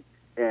observing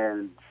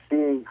and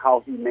seeing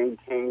how he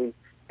maintained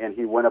and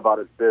he went about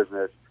his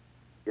business,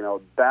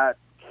 that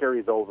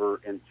carries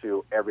over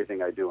into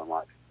everything I do in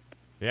life.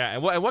 Yeah,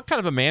 and what kind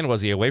of a man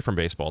was he away from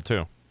baseball,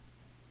 too?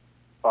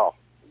 Oh,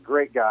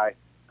 great guy,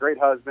 great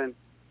husband,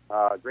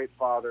 great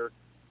father,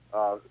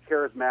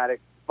 charismatic,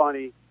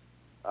 funny,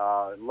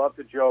 loved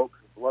to joke,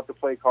 loved to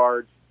play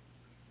cards,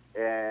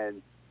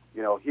 and,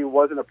 he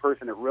wasn't a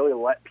person that really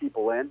let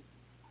people in,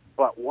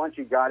 but once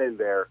you got in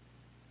there,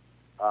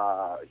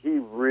 he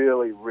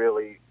really,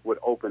 really would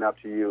open up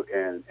to you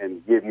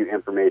and give you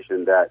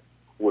information that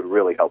would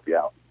really help you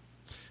out.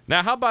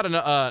 Now, how about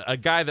a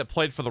guy that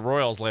played for the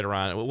Royals later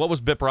on? What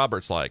was Bip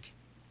Roberts like?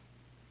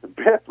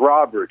 Bip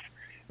Roberts.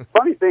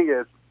 Funny thing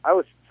is, I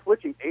was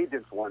switching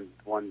agents one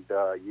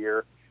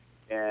year,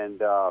 and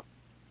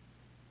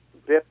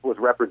Bip was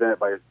represented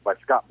by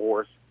Scott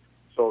Boras.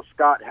 So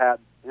Scott had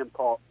him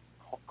call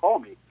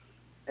me,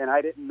 and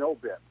I didn't know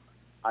Bip.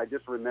 I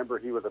just remember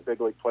he was a big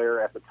league player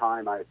at the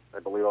time. I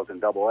believe I was in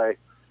Double-A,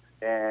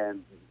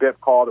 and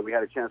Bip called, and we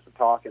had a chance to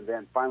talk. And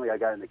then finally, I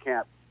got into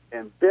camp,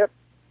 and Bip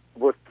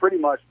was pretty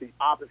much the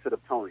opposite of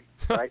Tony.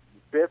 Right?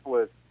 Bip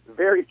was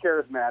very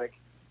charismatic.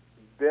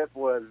 Bip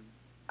was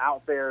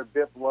out there.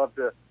 Bip loved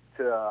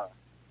to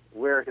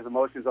wear his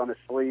emotions on his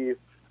sleeve.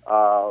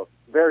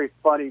 Very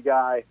funny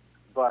guy,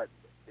 but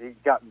he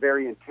got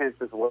very intense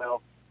as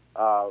well.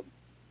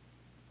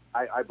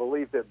 I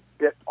believe that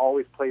Bip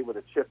always played with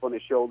a chip on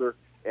his shoulder,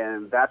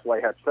 and that's why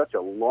he had such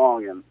a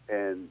long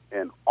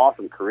and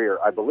awesome career.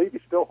 I believe he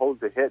still holds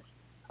the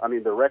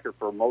record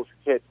for most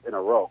hits in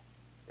a row,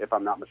 if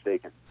I'm not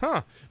mistaken.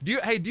 Huh. Do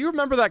you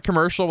remember that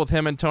commercial with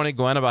him and Tony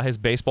Gwynn about his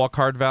baseball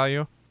card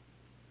value?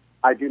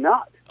 I do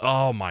not.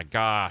 Oh, my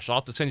gosh. I'll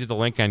have to send you the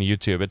link on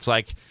YouTube. It's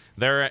like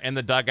they're in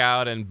the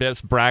dugout, and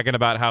Bip's bragging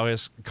about how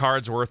his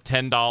card's worth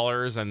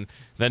 $10, and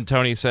then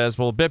Tony says,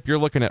 well, Bip, you're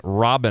looking at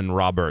Robin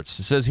Roberts.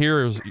 He says,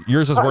 yours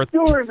is worth...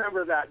 I still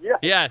remember that, yeah.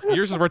 Yes,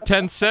 yours is worth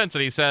 10 cents,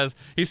 and he says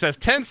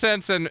 10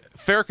 cents in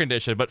fair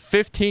condition, but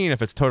 15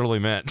 if it's totally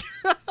mint.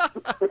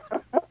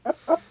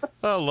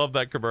 I love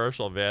that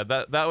commercial, man.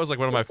 That was like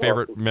one of my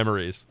favorite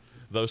memories.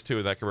 Those two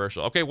in that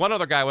commercial. Okay, one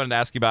other guy I wanted to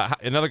ask you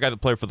about, another guy that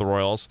played for the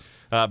Royals,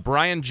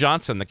 Brian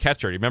Johnson, the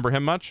catcher. Do you remember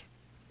him much?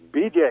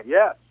 BJ,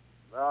 yes.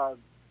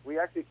 We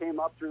actually came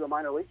up through the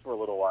minor leagues for a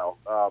little while.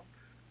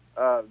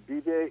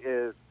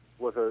 BJ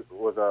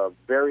was a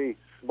very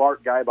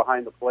smart guy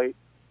behind the plate,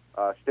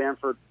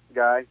 Stanford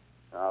guy,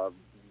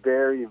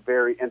 very,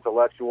 very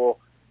intellectual,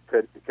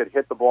 could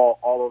hit the ball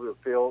all over the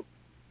field.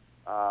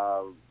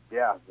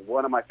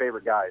 One of my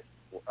favorite guys.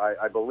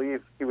 I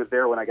believe he was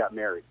there when I got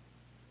married.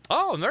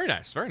 Oh, very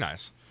nice, very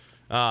nice.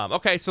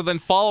 Okay, so then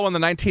following the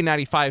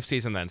 1995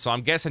 season then. So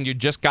I'm guessing you'd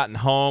just gotten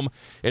home.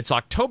 It's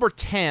October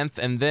 10th,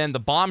 and then the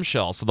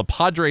bombshell. So the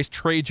Padres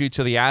trade you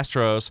to the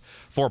Astros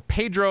for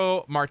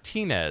Pedro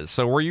Martinez.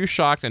 So were you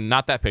shocked? And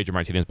not that Pedro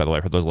Martinez, by the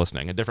way, for those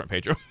listening. A different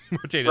Pedro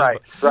Martinez.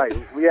 Right.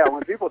 Yeah,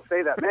 when people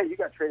say that, man, you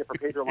got traded for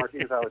Pedro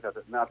Martinez, I always have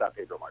to, not that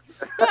Pedro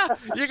Martinez.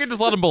 You can just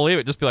let them believe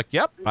it. Just be like,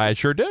 yep, I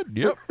sure did.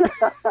 Yep.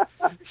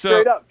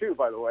 Straight up, too,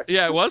 by the way.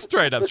 Yeah, it was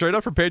straight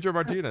up for Pedro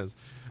Martinez.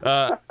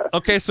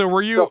 Okay, so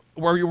were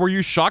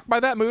you shocked by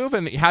that move,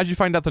 and how did you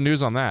find out the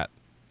news on that?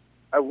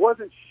 I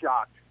wasn't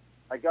shocked.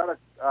 I got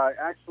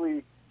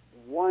actually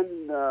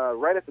one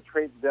right at the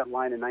trade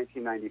deadline in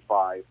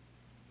 1995.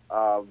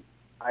 I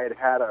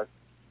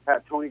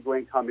had Tony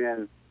Gwynn come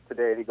in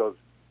today, and he goes,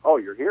 "Oh,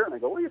 you're here?" And I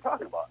go, "What are you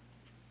talking about?"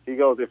 He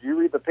goes, "If you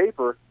read the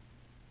paper,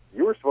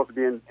 you were supposed to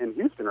be in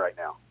Houston right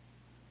now."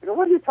 I go,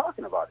 "What are you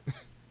talking about?"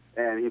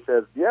 And he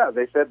says, "Yeah,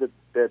 they said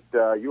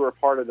that you were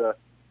part of the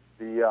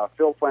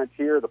Phil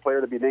Flantier, the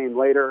player to be named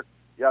later,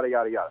 yada,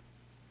 yada, yada."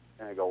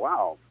 And I go,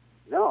 "Wow,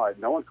 no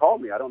one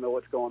called me. I don't know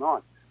what's going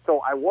on."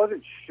 So I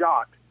wasn't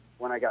shocked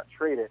when I got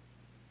traded,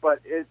 but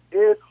it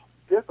is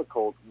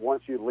difficult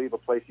once you leave a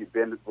place you've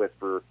been with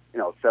for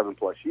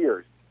 7+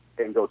 years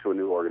and go to a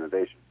new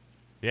organization.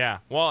 Yeah,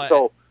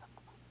 well,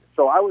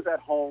 so I was at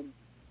home,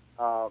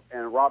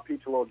 and Rob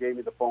Piccolo gave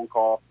me the phone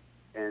call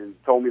and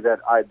told me that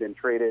I'd been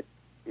traded.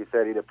 He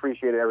said he'd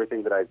appreciated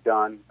everything that I've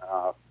done,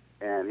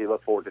 and he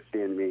looked forward to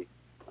seeing me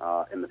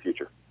in the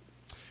future.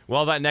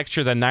 Well, that next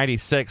year, then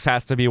 96,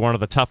 has to be one of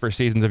the tougher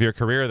seasons of your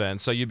career then.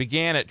 So you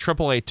began at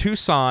AAA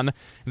Tucson,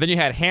 then you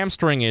had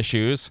hamstring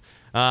issues,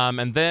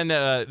 and then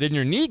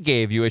your knee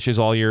gave you issues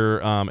all year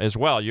as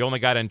well. You only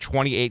got in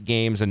 28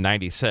 games in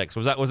 96.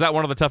 Was that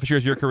one of the toughest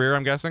years of your career,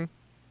 I'm guessing?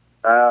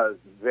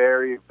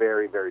 Very,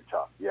 very, very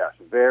tough. Yes,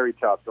 very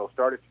tough. So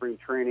started spring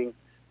training.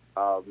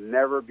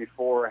 Never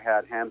before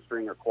had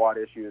hamstring or quad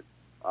issues.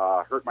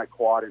 Hurt my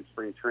quad in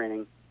spring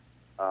training.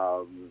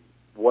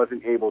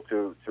 Wasn't able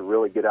to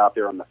really get out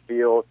there on the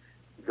field,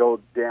 go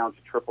down to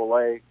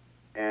AAA,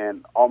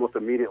 and almost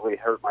immediately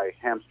hurt my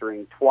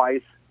hamstring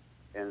twice.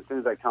 And as soon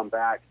as I come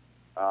back,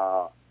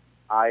 I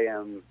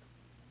am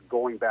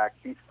going back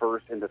feet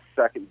first into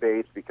second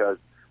base because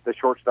the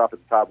shortstop at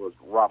the top was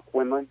Rob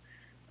Quinlan.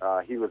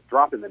 He was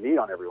dropping the knee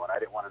on everyone. I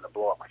didn't want him to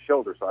blow up my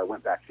shoulder, so I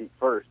went back feet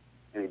first,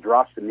 and he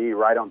drops the knee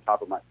right on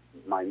top of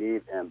my knee,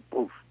 and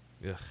poof,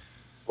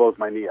 blows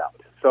my knee out.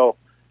 So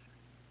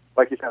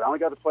like you said, I only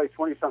got to play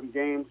 20-something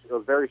games. It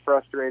was very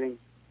frustrating.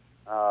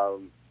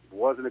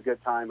 Wasn't a good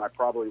time. I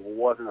probably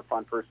wasn't a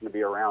fun person to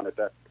be around at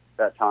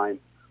that time.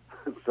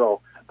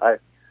 So I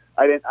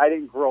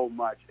didn't grow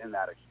much in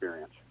that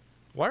experience.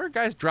 Why are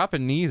guys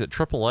dropping knees at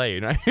AAA?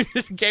 You know,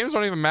 games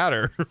don't even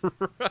matter.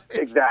 Right?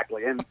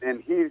 Exactly. And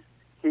he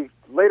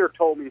later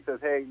told me, he says,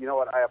 "Hey, you know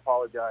what? I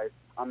apologize.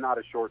 I'm not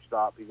a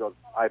shortstop." He goes,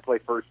 "I play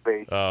first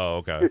base." Oh,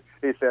 okay.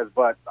 He says,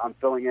 "But I'm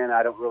filling in.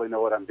 I don't really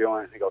know what I'm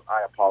doing." He goes,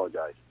 "I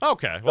apologize."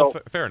 Okay. Well,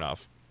 So, fair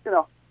enough. You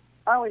know,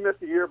 I only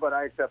missed a year, but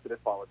I accepted his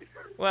apology.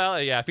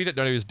 Well, yeah, if he didn't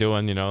know what he was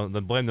doing, you know,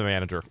 then blame the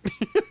manager.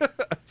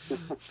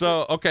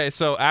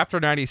 So after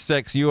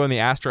 96, you and the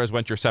Astros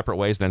went your separate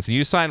ways then. So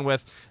you signed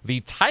with the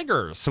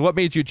Tigers. So what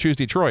made you choose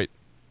Detroit?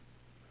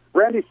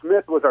 Randy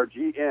Smith was our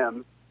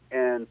GM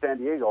in San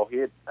Diego. He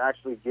had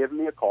actually given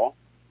me a call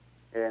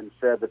and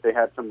said that they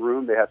had some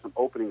room, they had some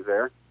openings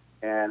there,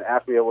 and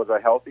asked me, was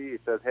I healthy? He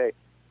says, "Hey,"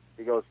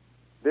 he goes,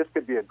 "this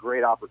could be a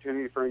great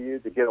opportunity for you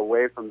to get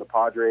away from the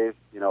Padres.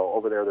 You know,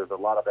 over there's a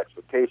lot of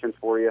expectations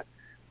for you.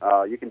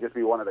 You can just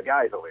be one of the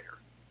guys over here."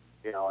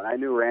 You know, and I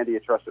knew Randy, I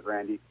trusted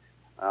Randy.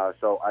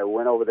 So I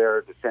went over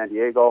there to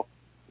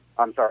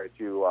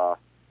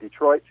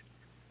Detroit,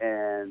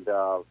 and,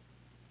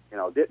 you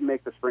know, didn't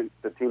make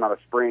the team out of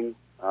spring.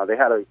 They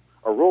had a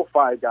Rule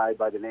 5 guy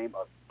by the name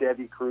of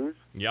Debbie Cruz.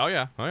 Oh,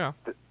 yeah.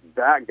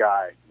 That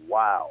guy,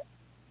 wow,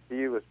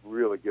 he was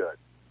really good.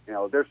 You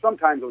know, there's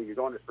sometimes when you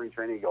go into spring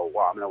training, you go,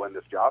 "Wow, I'm going to win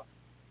this job."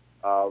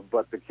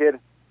 But the kid,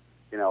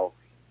 you know,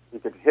 he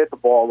could hit the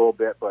ball a little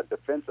bit, but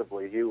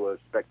defensively he was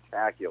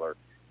spectacular.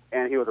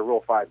 And he was a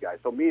Rule 5 guy.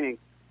 So meaning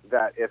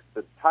that if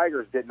the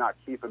Tigers did not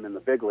keep him in the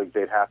big leagues,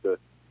 they'd have to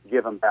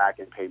give him back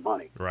and pay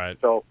money. Right.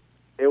 So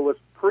it was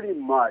pretty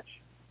much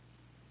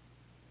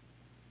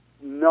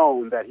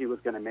known that he was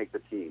going to make the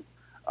team.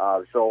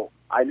 So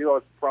I knew I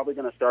was probably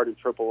going to start in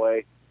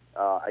AAA.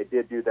 I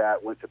did do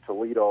that, went to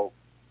Toledo,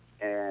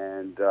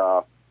 and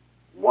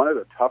one of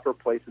the tougher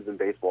places in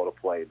baseball to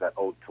play, that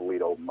old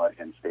Toledo Mud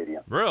Hen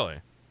Stadium.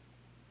 Really?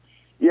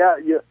 Yeah,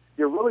 you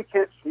really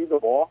can't see the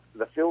ball.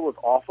 The field was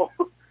awful.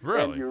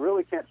 Really? And you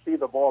really can't see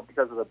the ball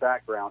because of the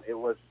background. It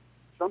was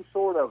some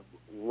sort of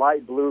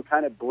light blue,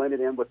 kind of blended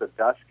in with the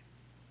dusk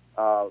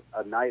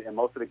at night, and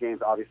most of the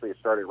games, obviously, it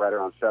started right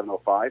around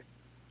 7:05.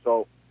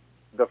 So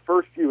the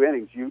first few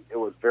innings, it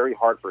was very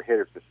hard for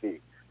hitters to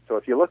see. So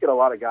if you look at a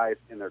lot of guys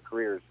in their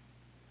careers,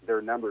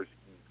 their numbers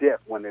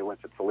dip when they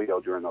went to Toledo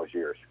during those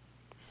years.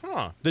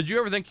 Huh. Did you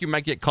ever think you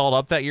might get called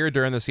up that year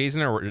during the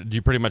season, or did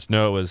you pretty much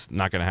know it was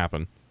not going to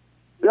happen?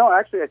 No,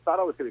 actually, I thought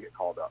I was going to get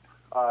called up.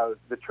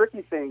 The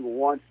tricky thing,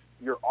 once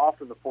you're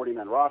off of the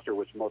 40-man roster,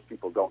 which most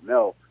people don't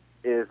know,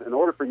 is in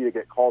order for you to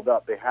get called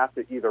up, they have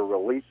to either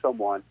release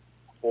someone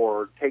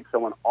or take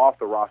someone off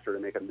the roster to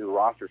make a new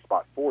roster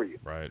spot for you.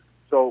 Right.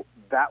 So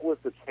that was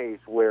the case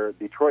where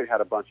Detroit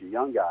had a bunch of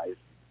young guys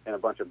and a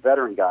bunch of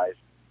veteran guys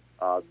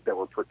that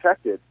were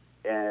protected,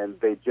 and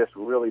they just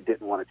really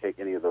didn't want to take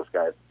any of those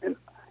guys and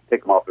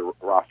take them off the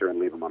roster and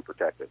leave them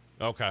unprotected.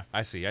 Okay,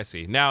 I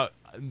see. Now,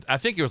 I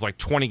think it was like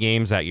 20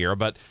 games that year,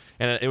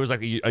 and it was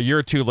like a year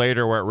or two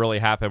later where it really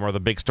happened, where the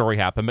big story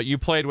happened. But you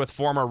played with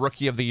former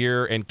Rookie of the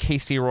Year and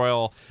KC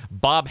Royal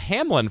Bob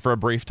Hamlin for a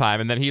brief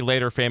time, and then he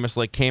later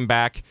famously came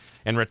back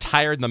and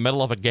retired in the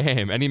middle of a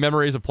game. Any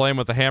memories of playing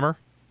with the Hammer?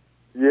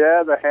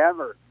 Yeah, the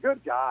Hammer.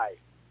 Good guy.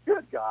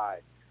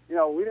 You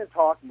know, we didn't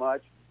talk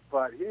much,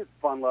 but he's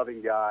a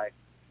fun-loving guy.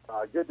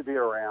 Good to be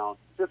around.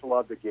 Just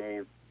loved the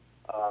game.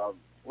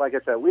 Like I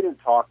said, we didn't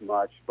talk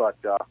much, but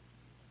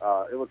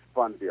it was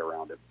fun to be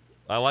around him.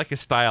 I like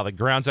his style. He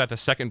grounds out to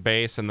second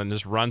base and then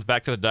just runs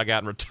back to the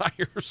dugout and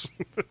retires.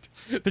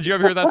 Did you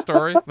ever hear that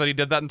story, that he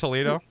did that in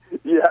Toledo?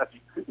 Yes.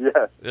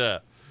 Yeah,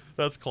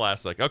 that's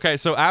classic. Okay,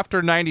 so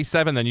after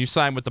 97, then you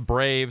signed with the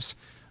Braves.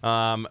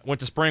 Went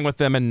to spring with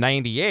them in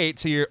 98,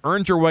 so you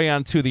earned your way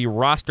onto the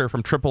roster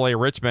from AAA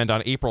Richmond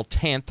on April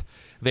 10th.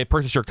 They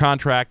purchased your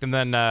contract, and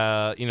then,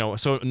 you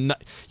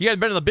hadn't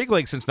been in the big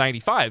league since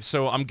 95,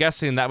 so I'm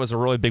guessing that was a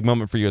really big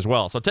moment for you as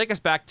well. So take us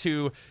back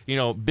to,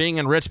 being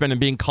in Richmond and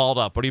being called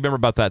up. What do you remember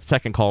about that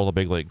second call to the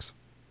big leagues?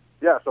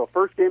 Yeah, so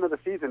first game of the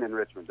season in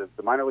Richmond.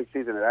 The minor league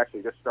season had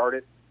actually just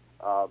started.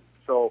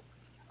 So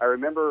I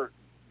remember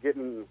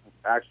getting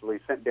actually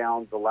sent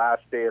down the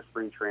last day of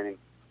spring training,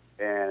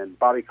 and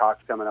Bobby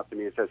Cox coming up to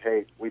me and says,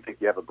 "Hey, we think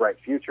you have a bright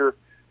future."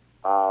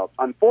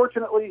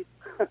 Unfortunately,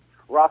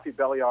 Rafi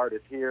Belliard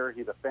is here.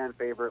 He's a fan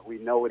favorite. We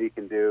know what he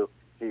can do.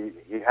 He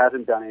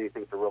hasn't done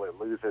anything to really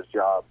lose his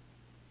job.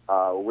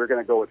 We're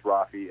going to go with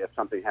Rafi. If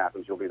something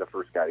happens, you'll be the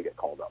first guy to get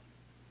called up.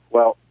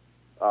 Well,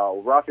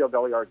 Rafael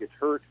Belliard gets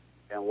hurt,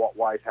 and Walt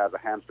Weiss has a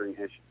hamstring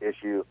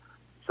issue.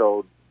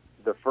 So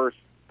the first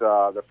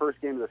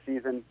game of the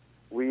season,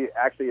 we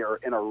actually are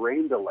in a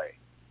rain delay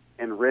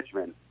in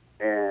Richmond,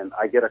 and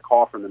I get a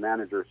call from the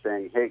manager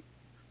saying, "Hey,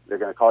 they're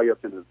going to call you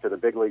up to the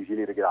big leagues. You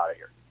need to get out of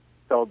here."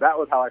 So that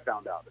was how I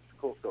found out. It's a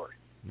cool story.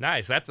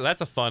 Nice. That's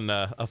a fun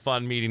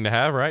meeting to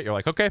have, right? You're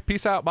like, okay,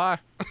 peace out, bye.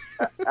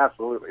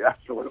 Absolutely.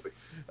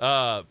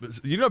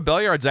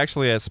 Belliard's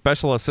actually a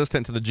special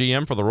assistant to the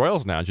GM for the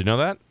Royals now. Did you know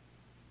that?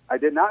 I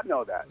did not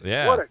know that.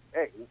 Yeah.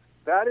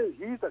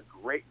 He's a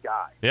great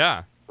guy.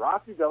 Yeah.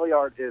 Rafi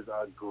Belliard is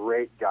a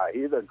great guy.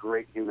 He's a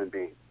great human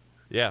being.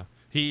 Yeah.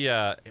 He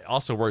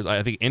also works,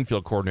 I think,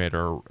 infield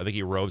coordinator. I think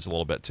he roves a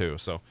little bit too.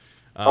 So,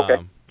 Okay.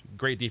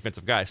 Great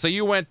defensive guy. So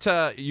you went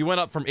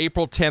up from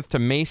April 10th to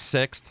May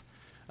 6th.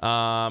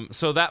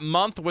 So that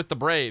month with the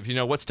Braves,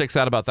 what sticks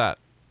out about that?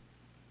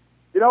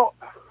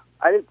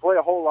 I didn't play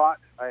a whole lot.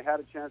 I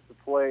had a chance to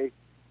play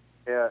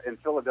in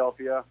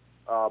Philadelphia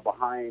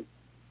behind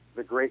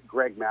the great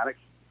Greg Maddux.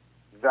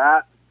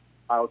 That,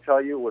 I'll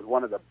tell you, was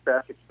one of the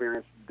best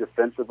experiences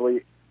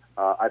defensively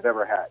I've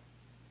ever had.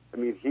 I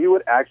mean, he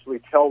would actually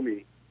tell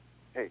me,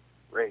 hey,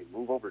 Ray,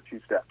 move over 2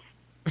 steps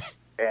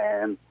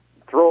and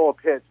throw a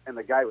pitch, and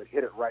the guy would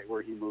hit it right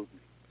where he moved me.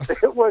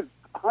 It was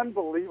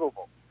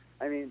unbelievable.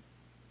 I mean,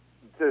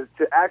 to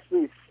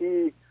actually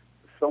see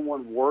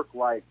someone work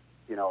like,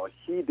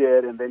 he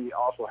did, and then you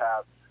also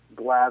have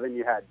Glavine,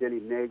 you had Denny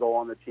Nagel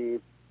on the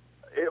team.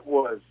 It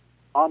was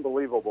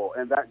unbelievable.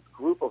 And that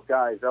group of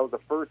guys, that was the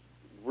first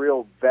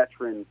real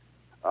veteran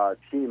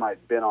team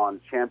I'd been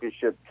on,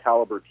 championship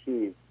caliber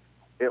team.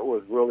 It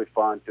was really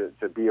fun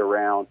to be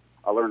around.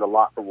 I learned a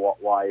lot from Walt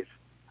Weiss.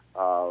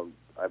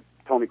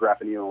 Tony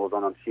Graffinino was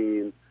on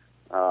team.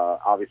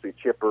 Obviously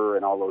Chipper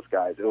and all those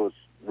guys. It was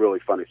really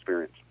fun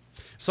experience.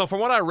 So from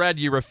what I read,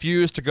 you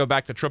refused to go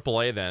back to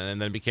AAA then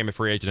and then became a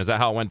free agent. Is that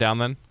how it went down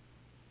then?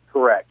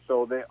 Correct.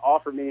 So they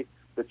offered me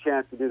the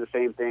chance to do the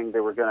same thing.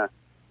 They were going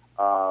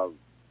to,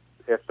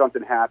 if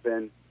something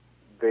happened,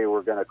 they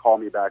were going to call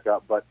me back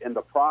up. But in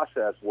the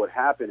process, what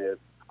happened is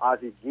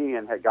Ozzie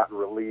Guillen had gotten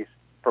released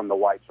from the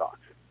White Sox.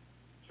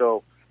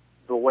 So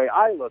the way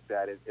I looked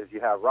at it is you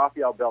have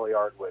Rafael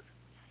Belliard with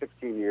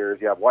 16 years,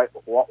 you have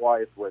Walt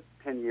Weiss with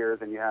 10 years,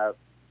 and you have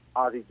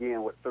Ozzie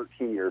Guillen with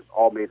 13 years,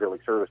 all Major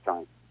League service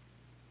time.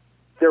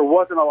 There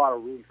wasn't a lot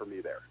of room for me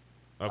there.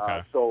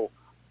 Okay. So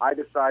I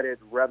decided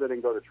rather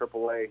than go to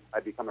AAA,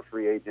 I'd become a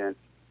free agent.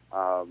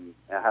 I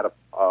had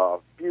a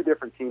few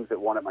different teams that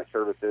wanted my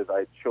services.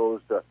 I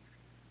chose the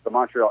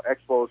Montreal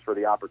Expos for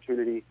the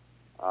opportunity,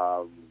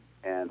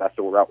 and that's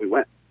the route we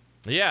went.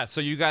 Yeah,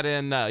 so you got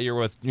in, you're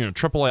with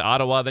AAA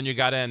Ottawa, then you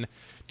got in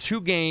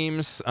 2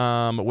 games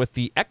with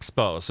the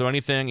Expos. So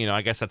anything,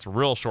 I guess that's a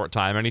real short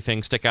time.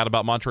 Anything stick out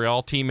about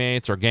Montreal,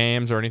 teammates or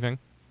games or anything?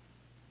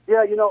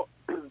 Yeah,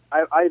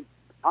 I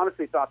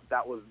honestly thought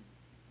that was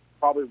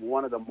probably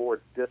one of the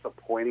more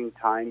disappointing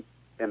times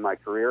in my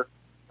career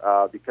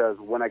because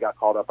when I got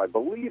called up, I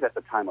believe at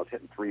the time I was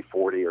hitting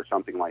 340 or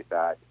something like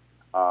that.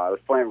 I was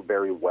playing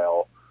very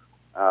well.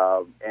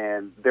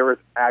 And there was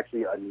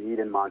actually a need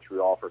in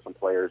Montreal for some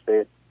players. They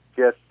had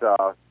just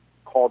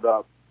called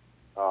up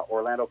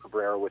Orlando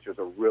Cabrera, which was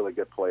a really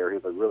good player. He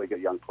was a really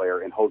good young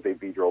player, and Jose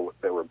Vidro.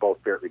 They were both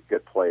very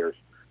good players.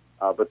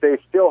 But they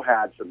still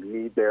had some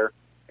need there.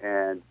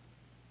 And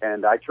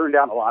I turned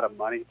down a lot of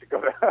money to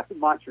go to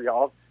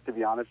Montreal, to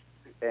be honest.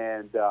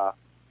 And so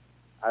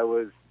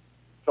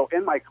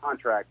in my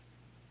contract,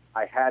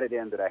 I had it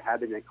in that I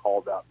had to get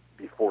called up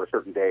before a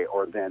certain day,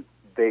 or then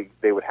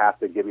they would have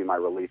to give me my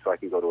release so I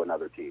can go to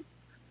another team.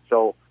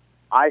 So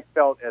I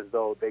felt as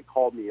though they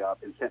called me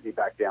up and sent me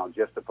back down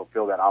just to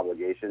fulfill that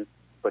obligation,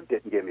 but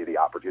didn't give me the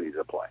opportunity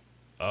to play.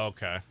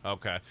 Okay.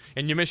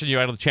 And you mentioned you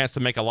had a chance to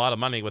make a lot of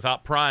money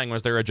without prying.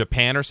 Was there a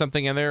Japan or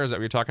something in there? Is that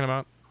what you're talking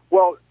about?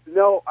 Well,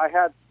 no, I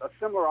had a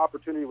similar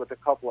opportunity with a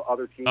couple of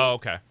other teams. Oh,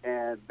 okay.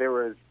 And there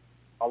was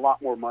a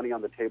lot more money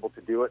on the table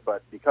to do it,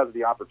 but because of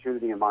the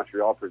opportunity in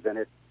Montreal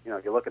presented,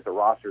 if you look at the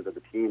rosters of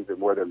the teams and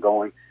where they're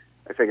going,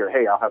 I figured,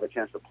 hey, I'll have a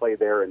chance to play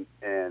there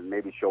and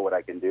maybe show what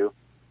I can do.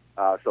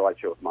 So I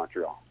chose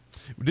Montreal.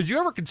 Did you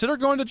ever consider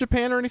going to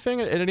Japan or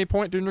anything at any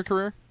point during your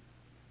career?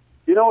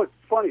 It's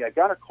funny. I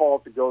got a call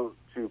to go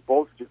to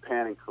both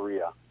Japan and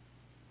Korea,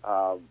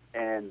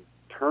 and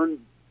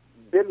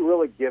didn't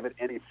really give it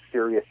any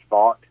serious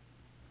thought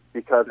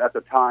because at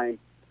the time,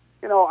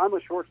 I'm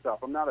a shortstop.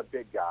 I'm not a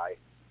big guy.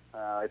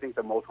 I think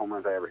the most home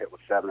runs I ever hit was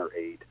 7 or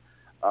 8.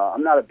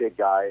 I'm not a big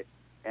guy,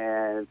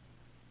 and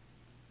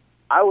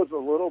I was a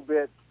little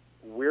bit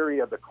weary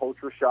of the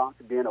culture shock,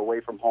 being away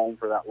from home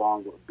for that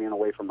long, being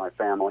away from my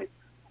family.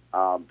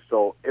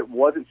 So it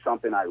wasn't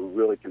something I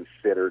really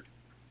considered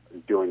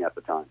doing at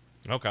the time.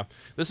 Okay.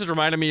 This is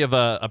reminding me of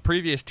a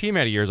previous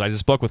teammate of yours. I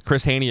just spoke with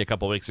Chris Haney a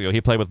couple of weeks ago. He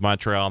played with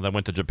Montreal and then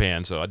went to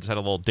Japan, so I just had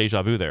a little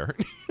deja vu there.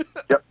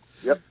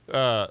 Yep.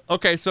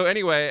 Okay, so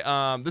anyway,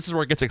 this is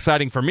where it gets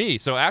exciting for me.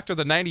 So after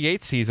the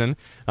 98 season,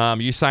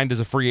 you signed as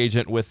a free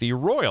agent with the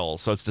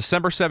Royals. So it's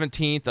December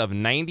 17th of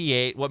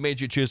 98. What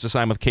made you choose to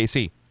sign with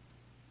KC?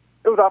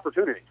 It was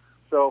opportunity.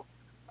 So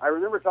I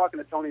remember talking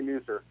to Tony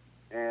Muser,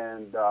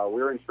 and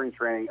we were in spring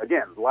training.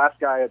 Again, last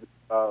day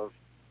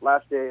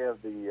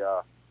of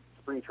the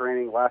spring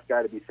training, last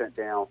guy to be sent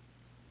down.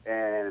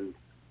 And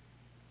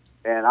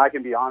I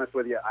can be honest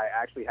with you, I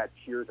actually had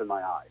tears in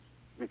my eyes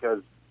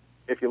because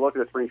if you look at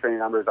the spring training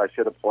numbers, I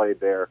should have played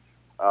there.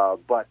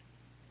 But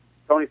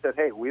Tony said,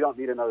 hey, we don't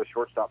need another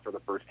shortstop for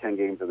the first 10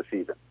 games of the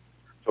season.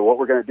 So what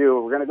we're going to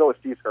do, we're going to go with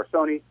Steve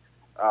Scarsoni.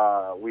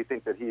 We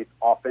think that he's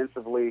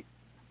offensively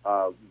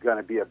going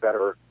to be a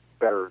better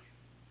better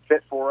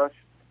fit for us,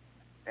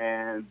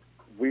 and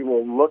we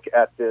will look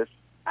at this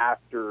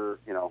after,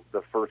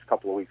 the first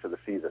couple of weeks of the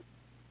season.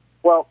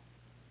 Well,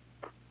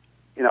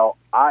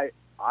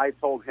 I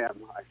told him,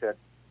 I said,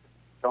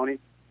 Tony,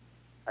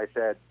 I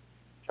said,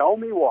 tell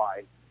me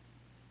why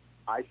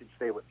I should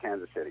stay with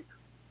Kansas City.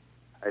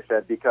 I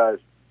said, because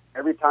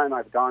every time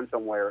I've gone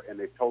somewhere and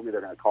they've told me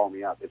they're going to call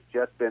me up, it's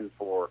just been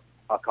for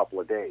a couple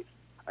of days.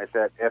 I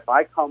said, if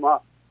I come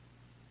up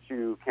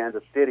to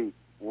Kansas City,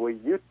 will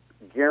you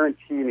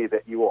guarantee me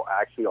that you will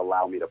actually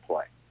allow me to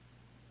play?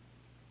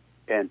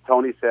 And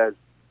Tony says,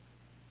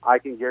 I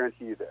can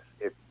guarantee you this.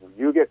 If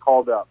you get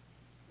called up,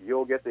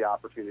 you'll get the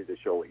opportunity to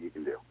show what you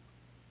can do.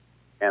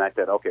 And I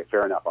said, okay,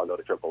 fair enough. I'll go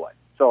to AAA.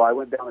 So I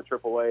went down to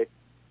AAA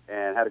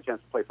and had a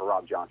chance to play for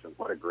Rob Johnson.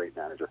 What a great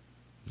manager.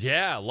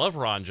 Yeah, I love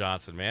Ron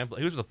Johnson, man.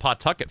 He was with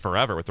Pawtucket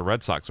forever with the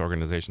Red Sox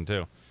organization,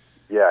 too.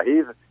 Yeah,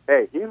 he's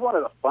one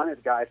of the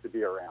funnest guys to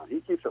be around.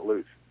 He keeps it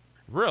loose.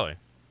 Really?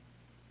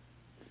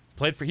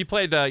 He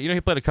played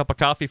a cup of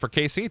coffee for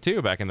KC,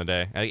 too, back in the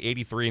day,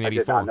 83 and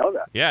 84. I did not know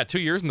that. Yeah, 2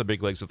 years in the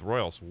big leagues with the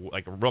Royals,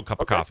 like a real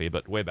cup of coffee,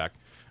 but way back.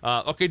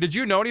 Okay, did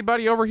you know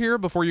anybody over here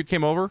before you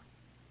came over?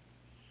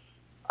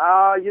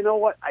 You know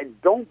what? I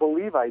don't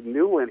believe I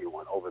knew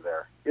anyone over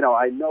there.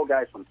 I know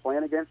guys from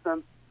playing against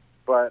them,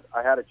 but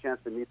I had a chance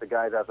to meet the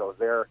guys as I was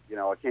there.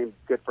 I became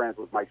good friends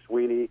with Mike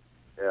Sweeney,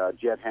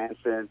 Jed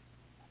Hansen,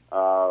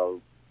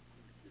 Jermaine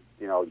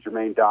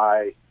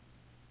Dye,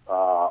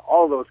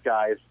 all those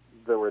guys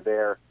that were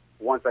there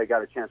once I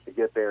got a chance to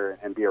get there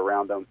and be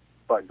around them.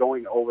 But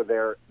going over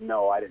there,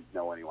 no, I didn't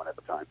know anyone at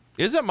the time.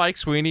 Isn't Mike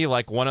Sweeney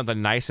like one of the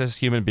nicest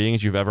human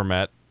beings you've ever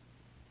met?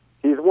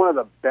 He's one of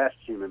the best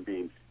human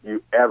beings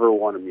you ever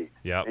want to meet.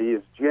 Yeah, he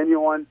is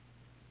genuine.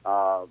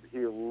 He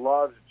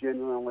loves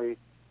genuinely.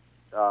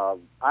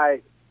 I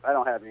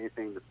don't have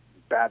anything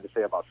bad to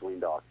say about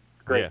Sweeney Dog.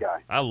 Great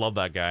guy. I love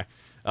that guy.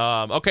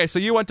 Okay, so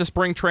you went to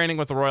spring training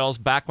with the Royals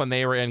back when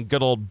they were in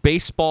good old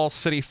Baseball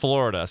City,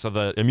 Florida. So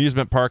the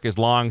amusement park is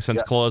long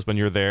since closed when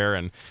you're there,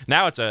 and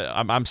now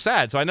I'm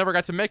sad, so I never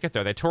got to make it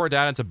there. They tore it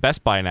down into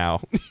Best Buy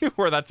now,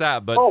 where that's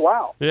at. But oh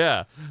wow,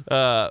 yeah.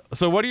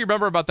 So what do you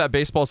remember about that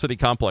Baseball City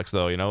complex,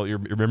 though?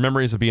 Your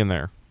memories of being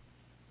there.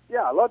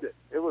 Yeah, I loved it.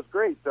 It was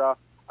great.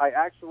 I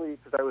actually,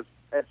 because I was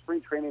at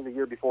spring training the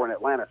year before in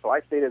Atlanta, so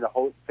I stayed in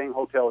the same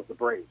hotel as the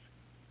Braves.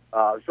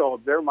 So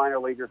they're minor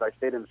leaguers. I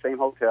stayed in the same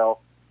hotel.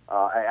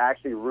 I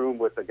actually roomed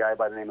with a guy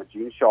by the name of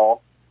Gene Shaw.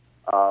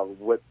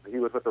 He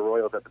was with the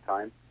Royals at the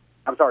time.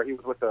 I'm sorry, he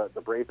was with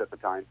the Braves at the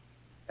time.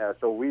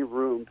 So we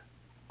roomed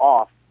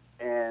off,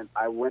 and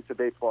I went to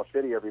Baseball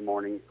City every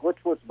morning,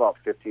 which was about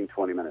 15,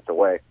 20 minutes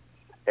away.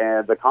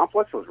 And the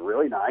complex was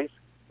really nice.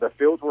 The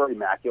fields were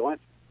immaculate.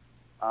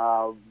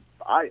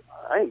 I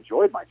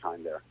enjoyed my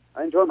time there.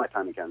 I enjoyed my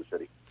time in Kansas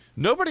City.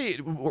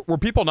 Were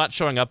people not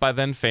showing up by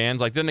then,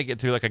 fans? Like, didn't it get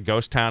to like a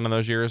ghost town in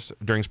those years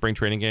during spring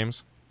training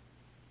games?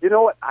 You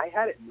know what? I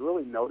hadn't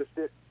really noticed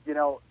it.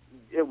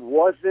 It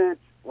wasn't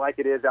like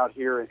it is out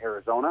here in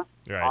Arizona,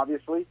 right,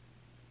 obviously.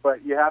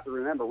 But you have to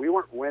remember, we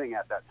weren't winning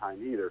at that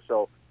time either.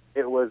 So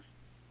it was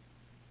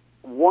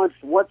once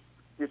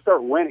you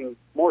start winning,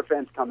 more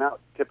fans come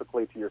out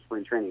typically to your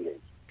spring training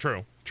games.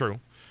 True.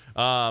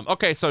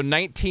 Okay, so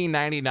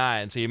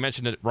 1999. So you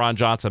mentioned it, Ron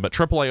Johnson, but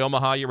AAA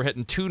Omaha, you were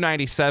hitting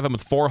 .297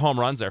 with 4 home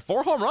runs there.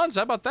 4 home runs?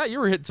 How about that? You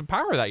were hitting some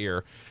power that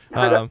year.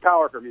 That's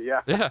power for me,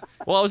 yeah. Yeah.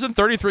 Well, it was in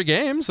 33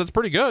 games. That's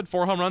pretty good.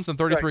 4 home runs in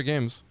 33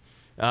 games.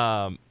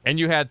 And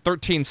you had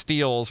 13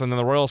 steals, and then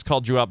the Royals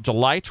called you up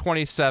July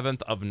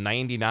 27th of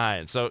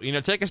 99. So,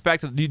 take us back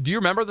to, do you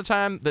remember the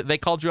time that they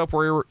called you up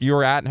where you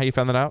were at and how you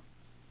found that out?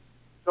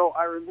 So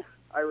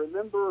I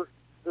remember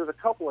there's a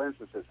couple of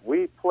instances.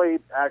 We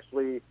played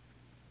actually,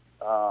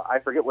 I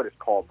forget what it's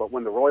called, but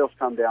when the Royals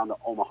come down to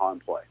Omaha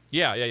and play.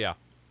 Yeah.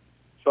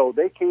 So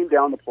they came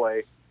down to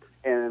play,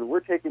 and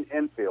we're taking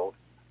infield.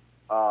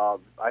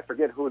 I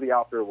forget who the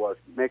outfielder was.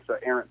 Makes an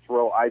errant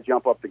throw. I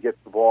jump up to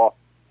get the ball,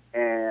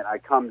 and I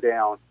come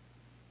down,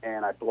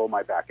 and I blow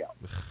my back out.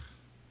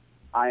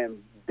 I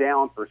am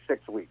down for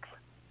 6 weeks.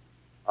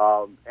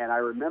 And I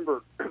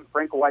remember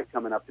Frank White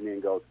coming up to me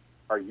and goes,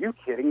 "Are you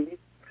kidding me?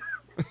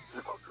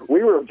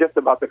 We were just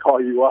about to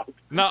call you up."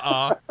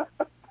 Nuh-uh.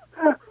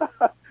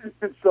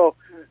 So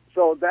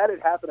that had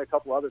happened a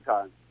couple other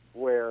times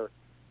where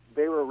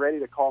they were ready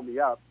to call me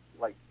up,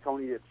 like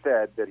Tony had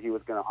said that he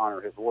was going to honor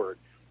his word.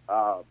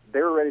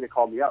 They were ready to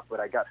call me up, but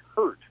I got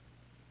hurt.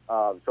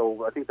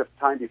 So I think the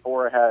time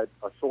before I had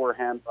a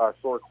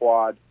sore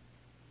quad.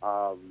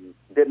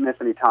 Didn't miss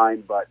any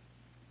time, but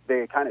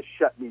they kind of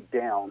shut me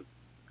down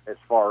as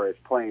far as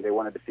playing. They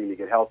wanted to see me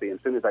get healthy. And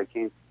as soon as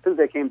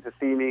they came to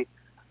see me,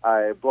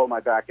 I blow my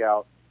back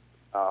out.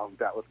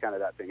 That was kind of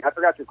that thing. I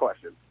forgot your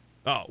question.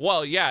 Oh,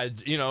 well, yeah,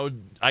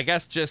 I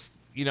guess just,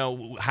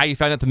 how you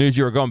found out the news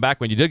you were going back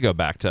when you did go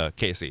back to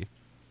KC.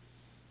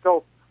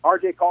 So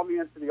RJ called me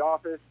into the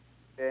office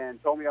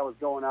and told me I was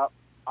going up.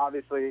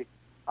 Obviously,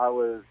 I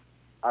was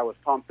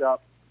pumped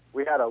up.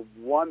 We had a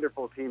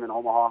wonderful team in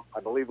Omaha. I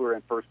believe we were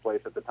in first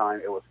place at the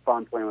time. It was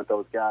fun playing with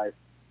those guys.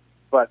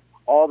 But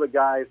all the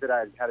guys that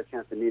I had a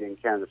chance to meet in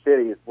Kansas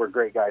City were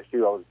great guys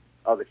too.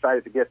 I was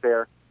excited to get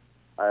there.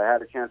 I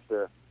had a chance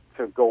to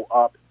go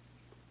up,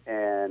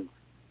 and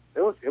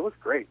it was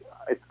great.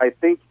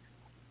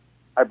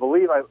 I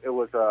believe it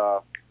was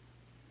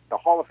the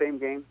Hall of Fame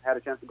game. Had a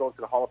chance to go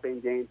to the Hall of Fame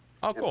game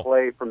and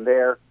play from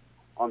there.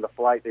 On the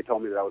flight, they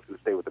told me that I was going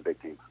to stay with the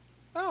big team.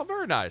 Oh,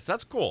 very nice.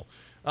 That's cool.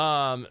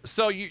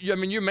 So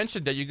you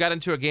mentioned that you got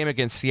into a game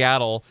against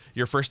Seattle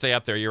your first day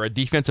up there. You're a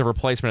defensive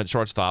replacement at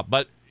shortstop,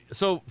 but.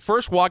 So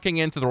first walking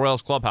into the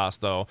Royals clubhouse,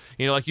 though,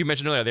 like you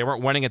mentioned earlier, they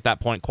weren't winning at that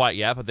point quite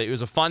yet, but it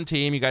was a fun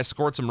team. You guys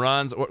scored some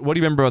runs. What do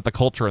you remember about the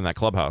culture in that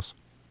clubhouse?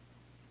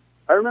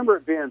 I remember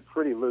it being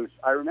pretty loose.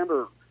 I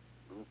remember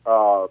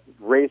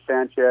Ray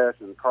Sanchez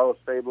and Carlos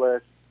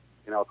Fables,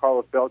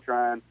 Carlos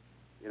Beltran,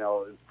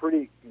 it's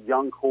pretty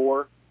young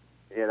core,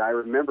 and I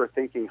remember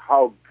thinking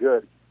how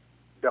good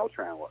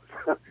Beltran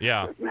was.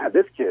 Yeah. Man,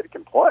 this kid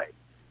can play.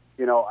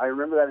 I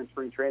remember that in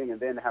spring training and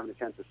then having a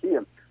chance to see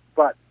him.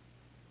 But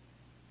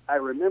I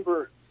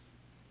remember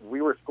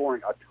we were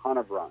scoring a ton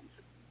of runs,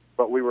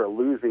 but we were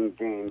losing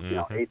games,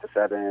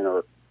 8-7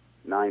 or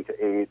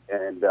 9-8.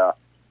 And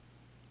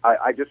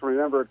I just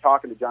remember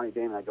talking to Johnny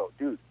Damon. I go,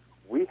 dude,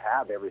 we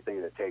have everything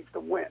it takes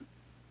to win.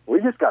 We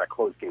just got to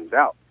close games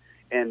out.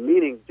 And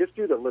meaning just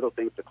do the little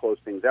things to close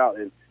things out.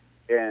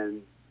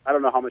 And I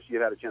don't know how much you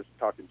had a chance to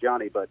talk to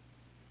Johnny, but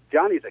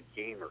Johnny's a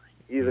gamer.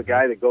 He's a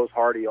guy that goes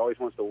hard. He always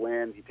wants to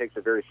win. He takes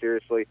it very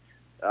seriously.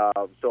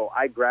 So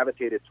I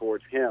gravitated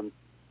towards him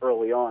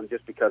early on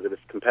just because of his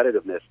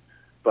competitiveness.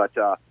 But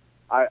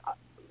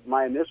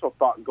my initial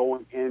thought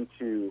going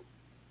into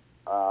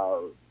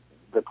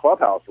the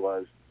clubhouse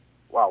was,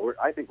 wow,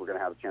 I think we're going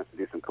to have a chance to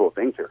do some cool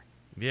things here.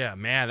 Yeah,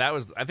 man,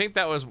 I think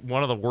that was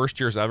one of the worst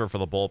years ever for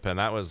the bullpen.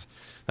 That was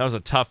a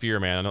tough year,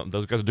 man. I know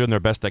those guys are doing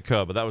their best they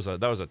could, but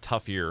that was a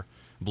tough year,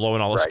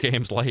 blowing all those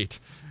games late.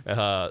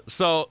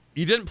 So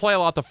you didn't play a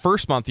lot the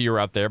first month you were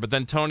out there, but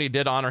then Tony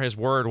did honor his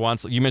word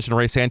once. You mentioned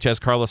Ray Sanchez,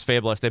 Carlos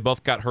Fables. They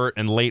both got hurt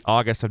in late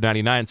August of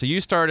 '99. So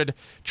you started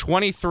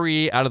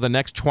 23 out of the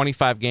next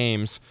 25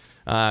 games.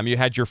 You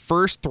had your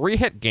first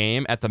 3-hit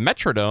game at the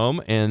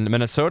Metrodome in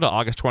Minnesota,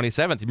 August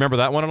 27th. You remember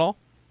that one at all?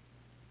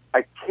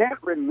 I can't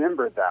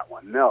remember that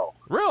one, no.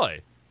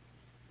 Really?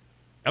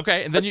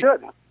 Okay, and then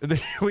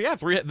yeah,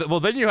 3. Well,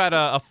 then you had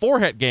a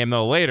 4-hit game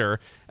though later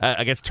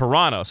against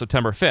Toronto,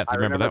 September 5th. I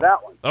remember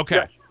that one. Okay,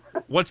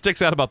 yes. What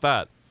sticks out about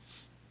that?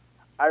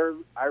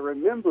 I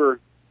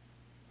remember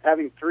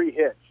having 3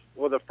 hits.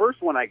 Well, the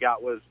first one I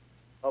got was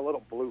a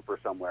little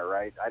blooper somewhere,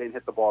 right? I didn't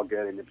hit the ball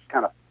good, and it just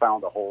kind of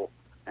found a hole.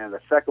 And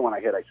the second one I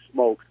hit, I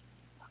smoked.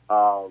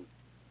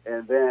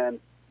 And then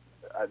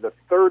the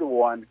third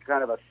one,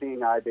 kind of a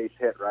seeing eye base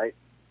hit, right?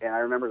 And I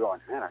remember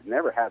going, man, I've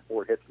never had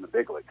 4 hits in the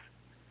big leagues.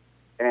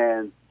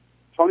 And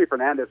Tony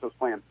Fernandez was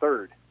playing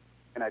third,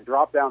 and I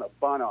dropped down a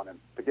bunt on him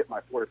to get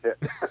my 4th hit.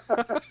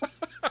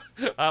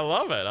 I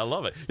love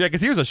it. Yeah, because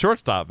he was a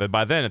shortstop, and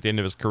by then, at the end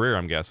of his career,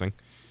 I'm guessing.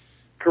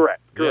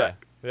 Correct.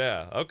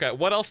 Yeah. Okay.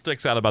 What else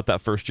sticks out about that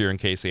first year in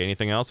KC?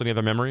 Anything else? Any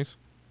other memories?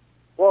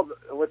 Well,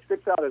 what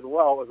sticks out as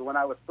well was when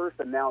I was first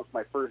announced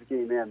my first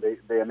game in,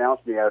 they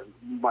announced me as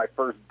my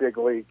first big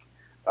league,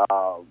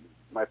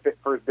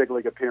 first big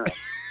league appearance.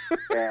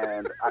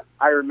 And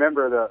I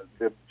remember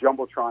the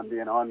Jumbotron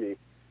being on me,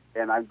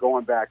 and I'm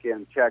going back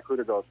in. Chad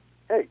Kreuter goes,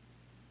 "Hey,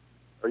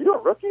 are you a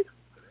rookie?"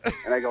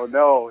 And I go,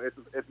 "No,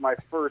 it's my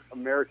first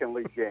American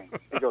League game."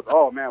 He goes,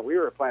 "Oh man, we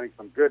were planning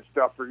some good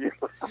stuff for you."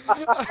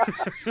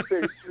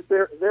 they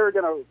were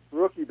going to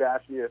rookie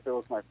bash me if it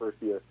was my first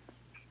year.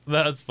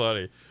 That's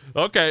funny.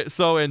 Okay,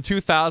 so in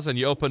 2000,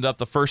 you opened up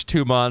the first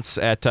 2 months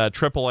at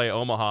AAA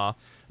Omaha.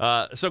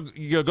 So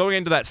going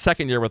into that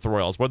second year with the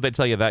Royals, what did they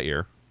tell you that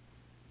year?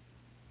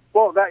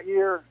 Well, that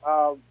year,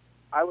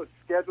 I was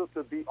scheduled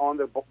to be on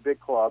the big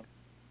club.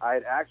 I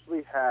had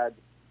actually had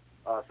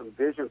some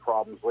vision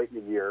problems late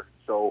in the year,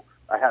 so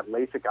I had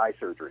LASIK eye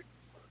surgery.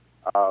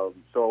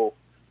 So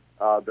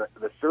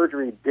the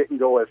surgery didn't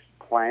go as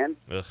planned.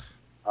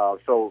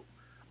 So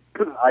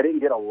I didn't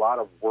get a lot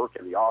of work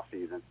in the off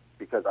season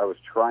because I was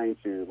trying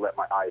to let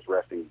my eyes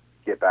rest and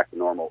get back to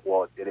normal.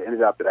 Well, it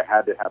ended up that I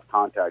had to have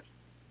contacts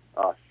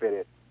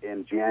fitted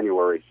in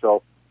January.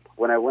 So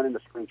when I went into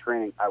spring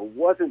training, I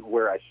wasn't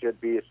where I should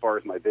be as far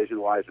as my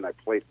vision-wise, and I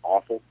played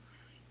awful.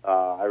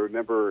 I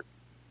remember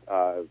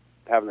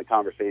having a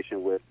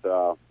conversation with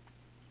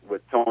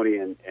Tony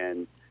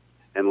and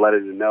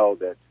letting him know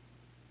that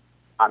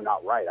I'm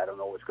not right. I don't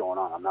know what's going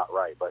on. I'm not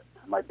right. But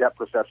my depth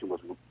perception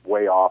was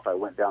way off. I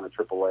went down to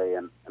AAA,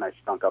 and I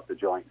stunk up the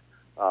joint.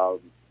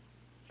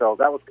 So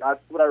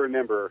that's what I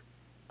remember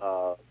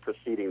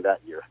preceding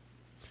that year.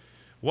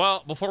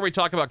 Well, before we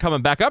talk about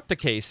coming back up to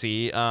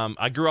KC,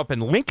 I grew up in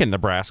Lincoln,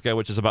 Nebraska,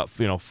 which is about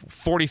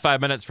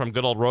 45 minutes from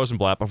good old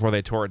Rosenblatt before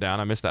they tore it down.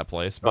 I miss that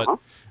place. But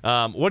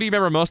what do you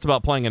remember most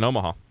about playing in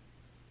Omaha?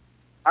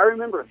 I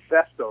remember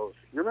Zestos.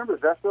 You remember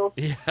Zestos?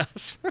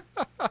 Yes.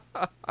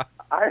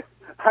 I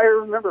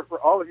remember, for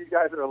all of you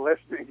guys that are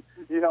listening,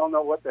 you don't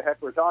know what the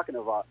heck we're talking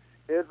about.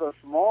 is a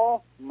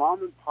small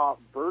mom and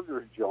pop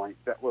burger joint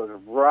that was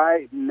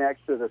right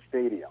next to the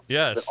stadium.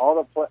 Yes. That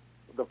all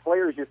the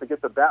players used to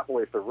get the bat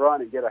boys to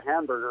run and get a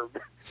hamburger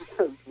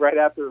right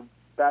after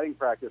batting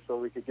practice so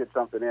we could get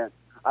something in.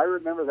 I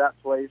remember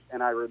that place,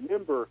 and I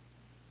remember,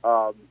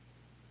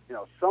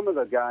 some of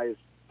the guys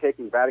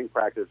taking batting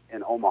practice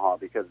in Omaha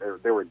because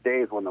there were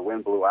days when the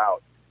wind blew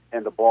out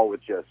and the ball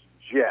would just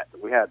jet.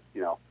 We had,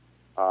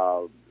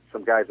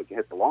 some guys that could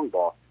hit the long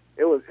ball.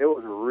 It was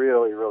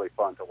really, really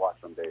fun to watch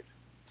some days.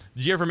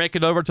 Did you ever make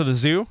it over to the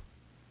zoo?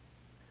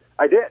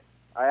 I did.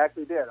 I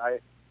actually did. I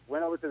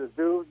went over to the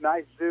zoo,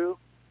 nice zoo.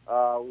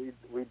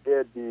 We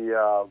did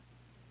the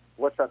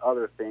what's that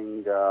other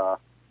thing?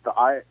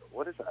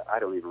 What is that? I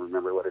don't even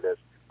remember what it is.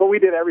 But we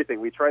did everything.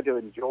 We tried to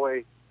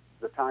enjoy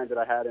the time that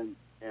I had in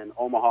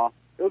Omaha.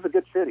 It was a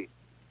good city.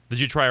 Did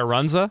you try a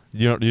runza?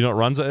 You know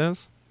what runza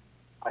is?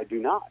 I do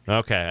not.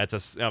 Okay,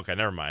 okay.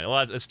 Never mind.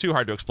 Well, it's too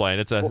hard to explain.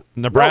 It's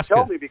Nebraska.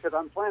 Well, tell me because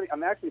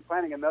I'm actually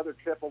planning another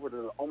trip over to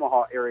the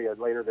Omaha area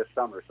later this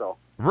summer. So.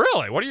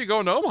 Really, what are you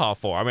going to Omaha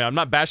for? I mean, I'm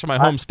not bashing my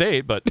home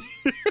state, but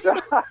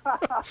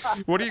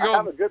what are you going? I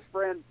have a good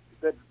friend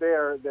that's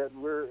there that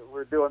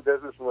we're doing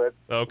business with.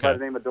 Okay. By the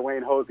name of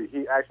Dwayne Hosey.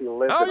 He actually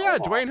lives. Oh in yeah,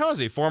 Omaha. Dwayne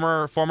Hosey,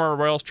 former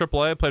Royals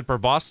AAA, played for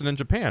Boston and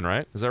Japan,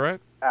 right? Is that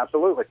right?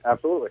 Absolutely.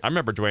 I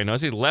remember Dwayne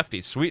Hosey,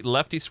 lefty, sweet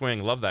lefty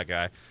swing. Love that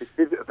guy.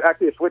 He's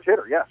actually a switch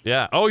hitter. Yes.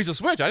 Yeah. Oh, he's a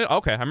switch.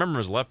 Okay, I remember him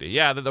as lefty.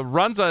 Yeah. The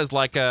runza is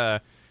like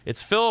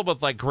it's filled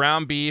with like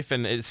ground beef,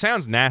 and it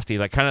sounds nasty,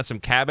 like kind of some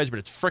cabbage, but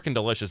it's freaking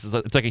delicious.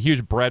 It's like a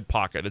huge bread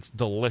pocket. It's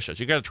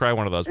delicious. You got to try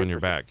one of those when you're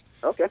back.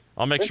 Okay.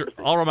 I'll make sure.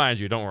 I'll remind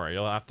you. Don't worry.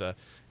 You'll have to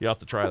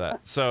try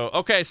that.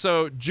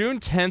 So June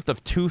 10th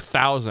of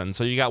 2000.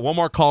 So you got one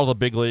more call to the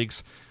big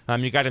leagues.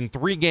 You got in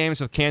 3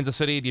 games with Kansas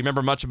City. Do you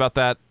remember much about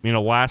that?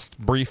 Last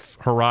brief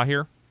hurrah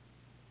here.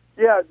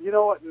 Yeah. You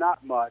know what?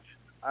 Not much.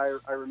 I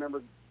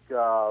remember.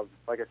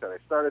 Like I said, I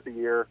started the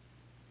year.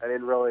 I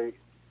didn't really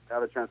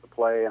have a chance to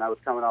play, and I was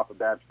coming off a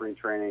bad spring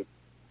training.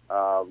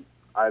 I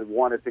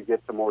wanted to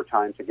get some more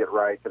time to get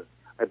right because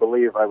I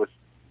believe I was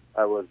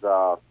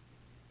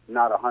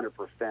not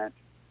 100%.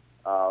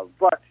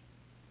 But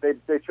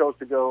they chose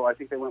to go. I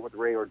think they went with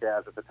Ray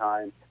Ordaz at the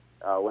time.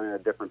 Went in a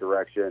different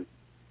direction,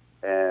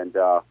 and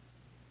I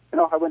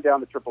went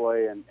down to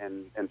AAA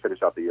and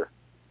finished out the year.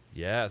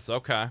 Yes,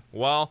 okay.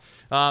 Well,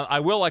 I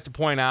will like to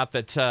point out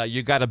that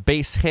you got a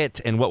base hit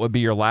in what would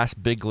be your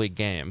last big league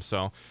game.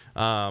 So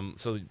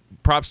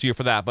props to you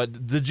for that.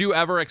 But did you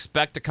ever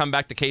expect to come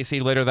back to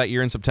KC later that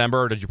year in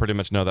September, or did you pretty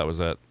much know that was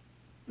it?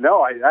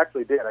 No, I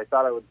actually did. I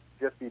thought I would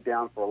just be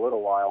down for a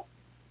little while.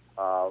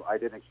 I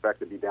didn't expect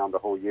to be down the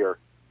whole year.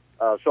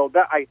 So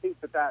I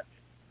think that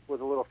was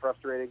a little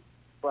frustrating.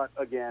 But,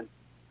 again,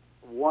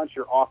 once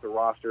you're off the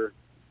roster,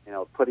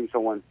 putting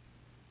someone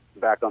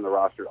back on the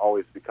roster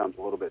always becomes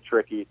a little bit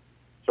tricky.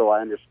 So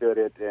I understood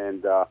it,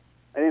 and I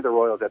think the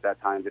Royals at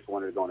that time just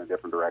wanted to go in a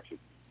different direction.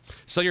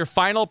 So your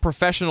final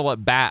professional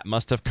at bat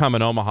must have come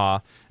in Omaha.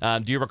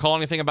 Do you recall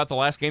anything about the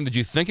last game? Did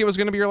you think it was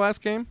going to be your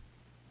last game?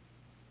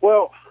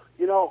 Well,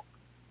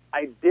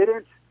 I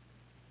didn't.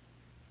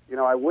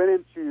 I went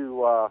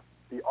into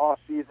the off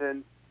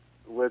season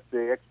with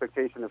the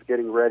expectation of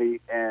getting ready,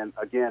 and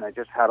again, I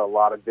just had a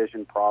lot of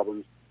vision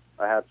problems.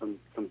 I had some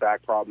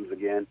back problems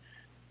again.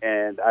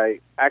 And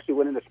I actually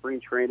went into spring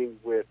training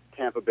with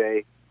Tampa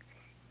Bay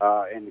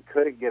and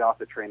couldn't get off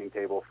the training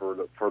table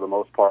for the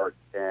most part.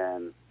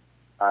 And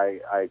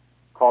I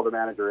called the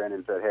manager in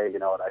and said, hey, you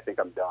know what, I think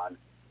I'm done.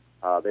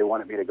 They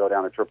wanted me to go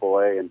down to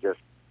AAA and just,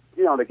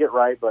 to get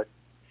right. But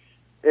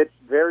it's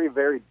very,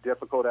 very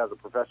difficult as a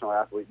professional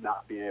athlete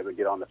not being able to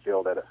get on the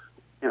field at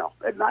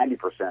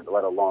 90%,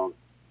 let alone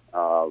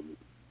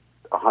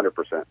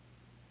 100%.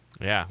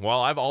 Yeah,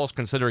 well, I've always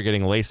considered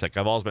getting LASIK.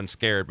 I've always been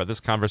scared, but this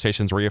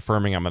conversation's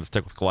reaffirming I'm going to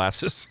stick with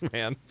glasses,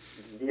 man.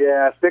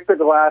 Yeah, stick to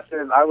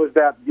glasses. I was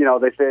that,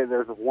 they say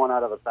there's 1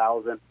 out of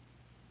 1,000.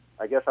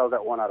 I guess I was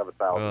at 1 out of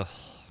 1,000. Ugh,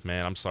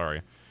 man, I'm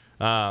sorry.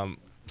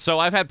 So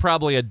I've had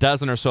probably a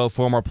dozen or so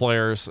former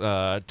players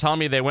tell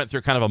me they went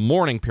through kind of a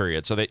mourning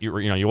period. So that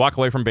you walk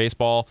away from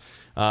baseball,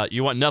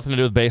 you want nothing to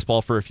do with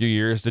baseball for a few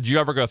years. Did you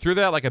ever go through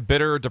that, like a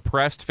bitter,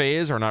 depressed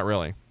phase, or not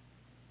really?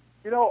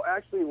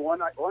 Actually,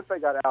 once I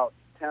got out,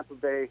 Tampa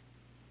Bay,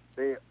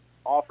 they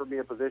offered me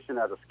a position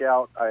as a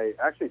scout. I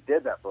actually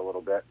did that for a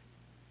little bit.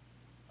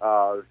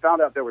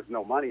 Found out there was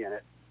no money in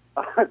it.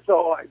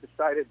 So I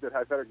decided that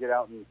I better get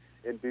out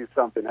and do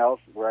something else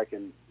where I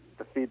can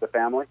feed the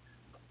family.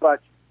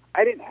 But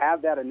I didn't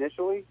have that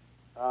initially.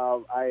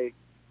 I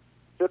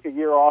took a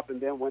year off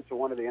and then went to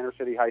one of the inner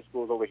city high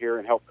schools over here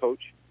and helped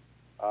coach.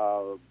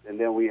 And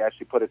then we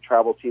actually put a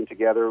travel team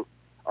together.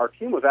 Our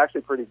team was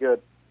actually pretty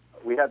good.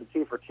 We had the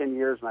team for 10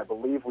 years, and I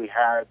believe we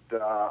had,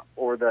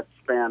 over that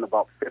span,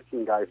 about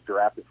 15 guys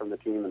drafted from the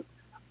team and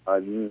a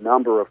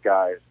number of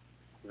guys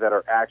that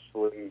are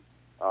actually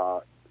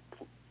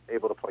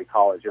able to play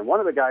college. And one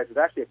of the guys is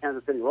actually a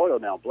Kansas City Royal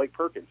now, Blake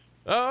Perkins.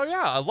 Oh,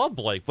 yeah, I love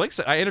Blake.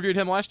 I interviewed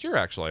him last year,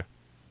 actually.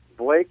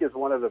 Blake is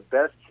one of the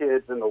best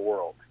kids in the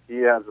world. He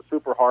has a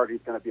super heart.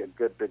 He's going to be a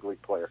good big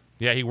league player.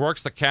 Yeah, he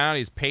works the count.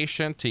 He's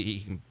patient.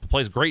 He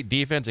plays great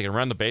defense. He can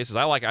run the bases.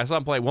 I saw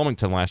him play at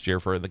Wilmington last year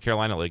for the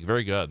Carolina League.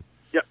 Very good.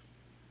 Yep.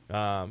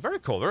 Very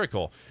cool. Very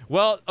cool.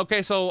 Well,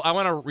 okay, so I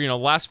want to,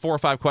 last 4 or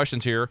 5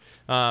 questions here.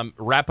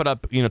 Wrap it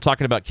up,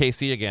 talking about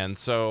KC again.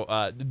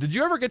 So did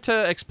you ever get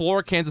to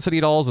explore Kansas City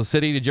at all as a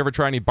city? Did you ever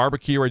try any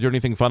barbecue or do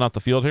anything fun off the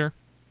field here?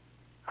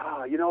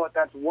 You know what?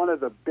 That's one of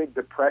the big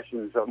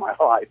depressions of my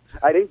life.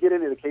 I didn't get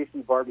into the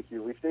KC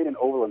barbecue. We stayed in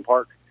Overland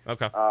Park.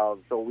 Okay.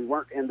 So we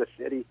weren't in the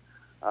city.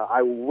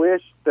 I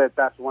wish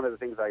that's one of the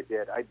things I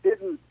did. I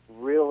didn't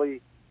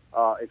really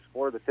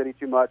explore the city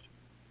too much.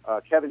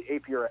 Kevin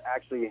Apier,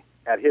 actually,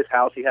 at his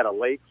house, he had a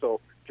lake,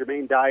 so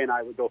Jermaine Dye and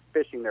I would go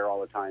fishing there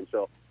all the time.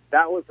 So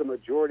that was the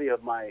majority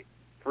of my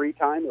free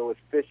time. It was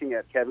fishing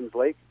at Kevin's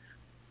lake.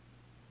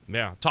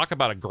 Yeah, talk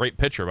about a great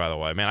pitcher, by the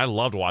way. Man, I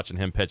loved watching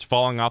him pitch,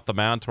 falling off the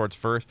mound towards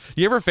first.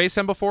 You ever face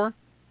him before?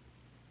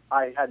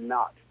 I had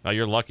not. Oh,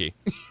 you're lucky.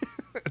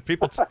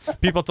 People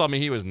tell me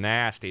he was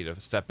nasty to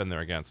step in there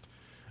against.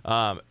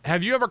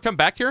 Have you ever come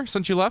back here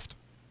since you left?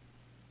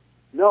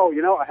 No,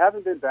 I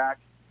haven't been back.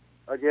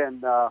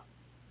 Again,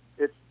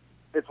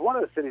 it's one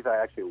of the cities I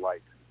actually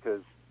like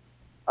because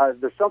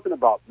there's something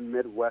about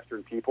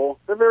Midwestern people.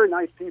 They're very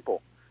nice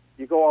people.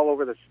 You go all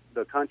over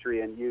the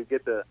country and you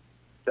get to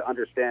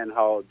understand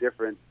how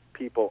different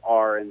people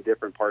are in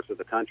different parts of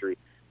the country.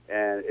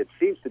 And it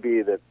seems to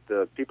be that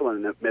the people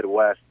in the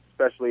Midwest,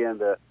 especially in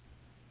the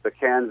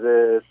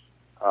Kansas,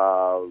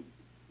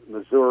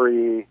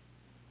 Missouri,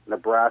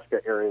 Nebraska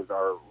areas,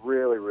 are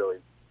really, really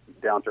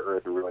down to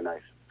earth and really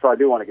nice. So I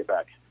do want to get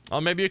back. Well,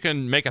 maybe you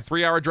can make a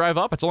 3-hour drive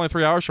up. It's only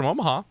 3 hours from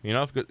Omaha.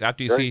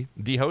 After you see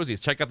D.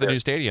 Hosie's, check out the new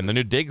stadium, the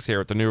new digs here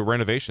with the new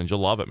renovations. You'll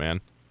love it,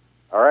 man.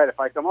 All right, if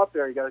I come up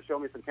there, you got to show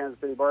me some Kansas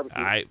City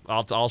barbecue.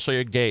 I'll show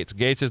you Gates.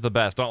 Gates is the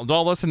best. Don't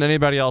listen to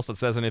anybody else that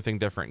says anything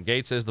different.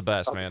 Gates is the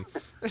best, man.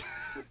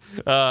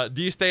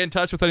 Do you stay in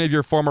touch with any of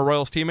your former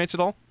Royals teammates at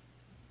all?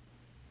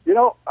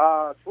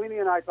 Sweeney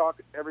and I talk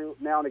every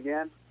now and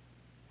again.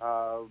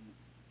 I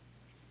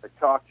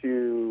talk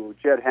to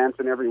Jed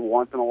Hansen every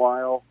once in a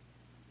while.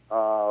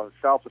 Sal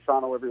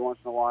Fasano every once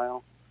in a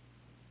while.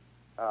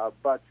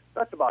 But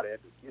that's about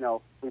it.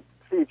 We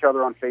see each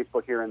other on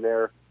Facebook here and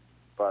there,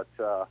 but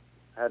I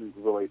hadn't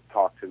really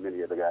talked to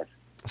many of the guys.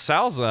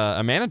 Sal's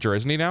a manager,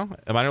 isn't he now?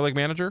 A minor league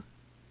manager?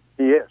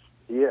 He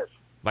is.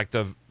 Like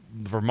the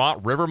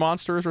Vermont River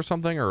Monsters or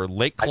something, or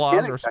Lake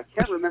Claws? I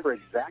can't remember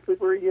exactly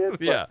where he is,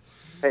 but yeah.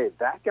 Hey,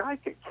 that guy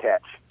could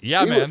catch.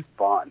 Yeah, he man. Was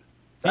fun.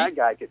 That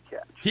guy could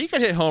catch. He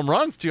could hit home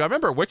runs too. I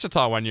remember at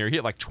Wichita one year, he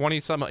hit like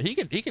 20-some. He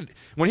could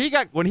when he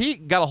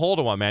got a hold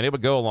of one, man, it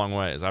would go a long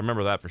ways. I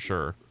remember that for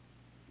sure.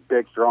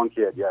 Big, strong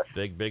kid, yes.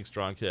 Big,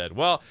 strong kid.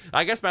 Well,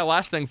 I guess my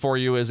last thing for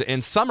you is,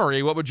 in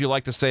summary, what would you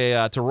like to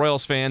say to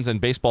Royals fans and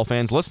baseball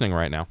fans listening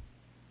right now?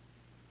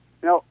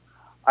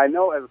 I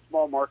know as a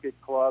small market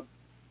club,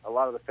 a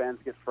lot of the fans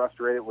get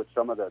frustrated with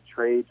some of the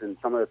trades and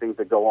some of the things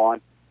that go on.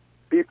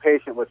 Be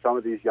patient with some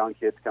of these young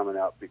kids coming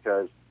up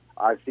because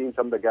I've seen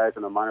some of the guys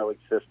in the minor league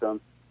system,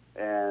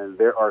 and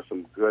there are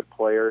some good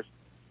players.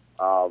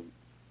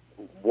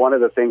 One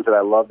of the things that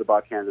I loved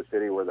about Kansas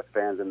City were the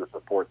fans and the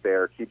support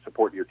there. Keep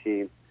supporting your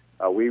team.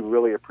 We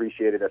really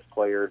appreciate it as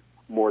players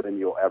more than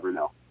you'll ever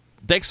know.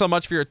 Thanks so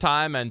much for your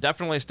time, and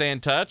definitely stay in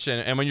touch.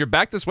 And when you're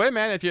back this way,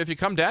 man, if you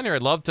come down here,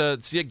 I'd love to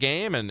see a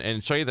game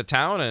and show you the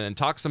town and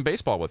talk some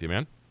baseball with you,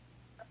 man.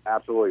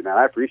 Absolutely, man.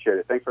 I appreciate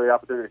it. Thanks for the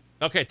opportunity.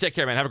 Okay, take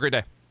care, man. Have a great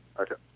day. Okay.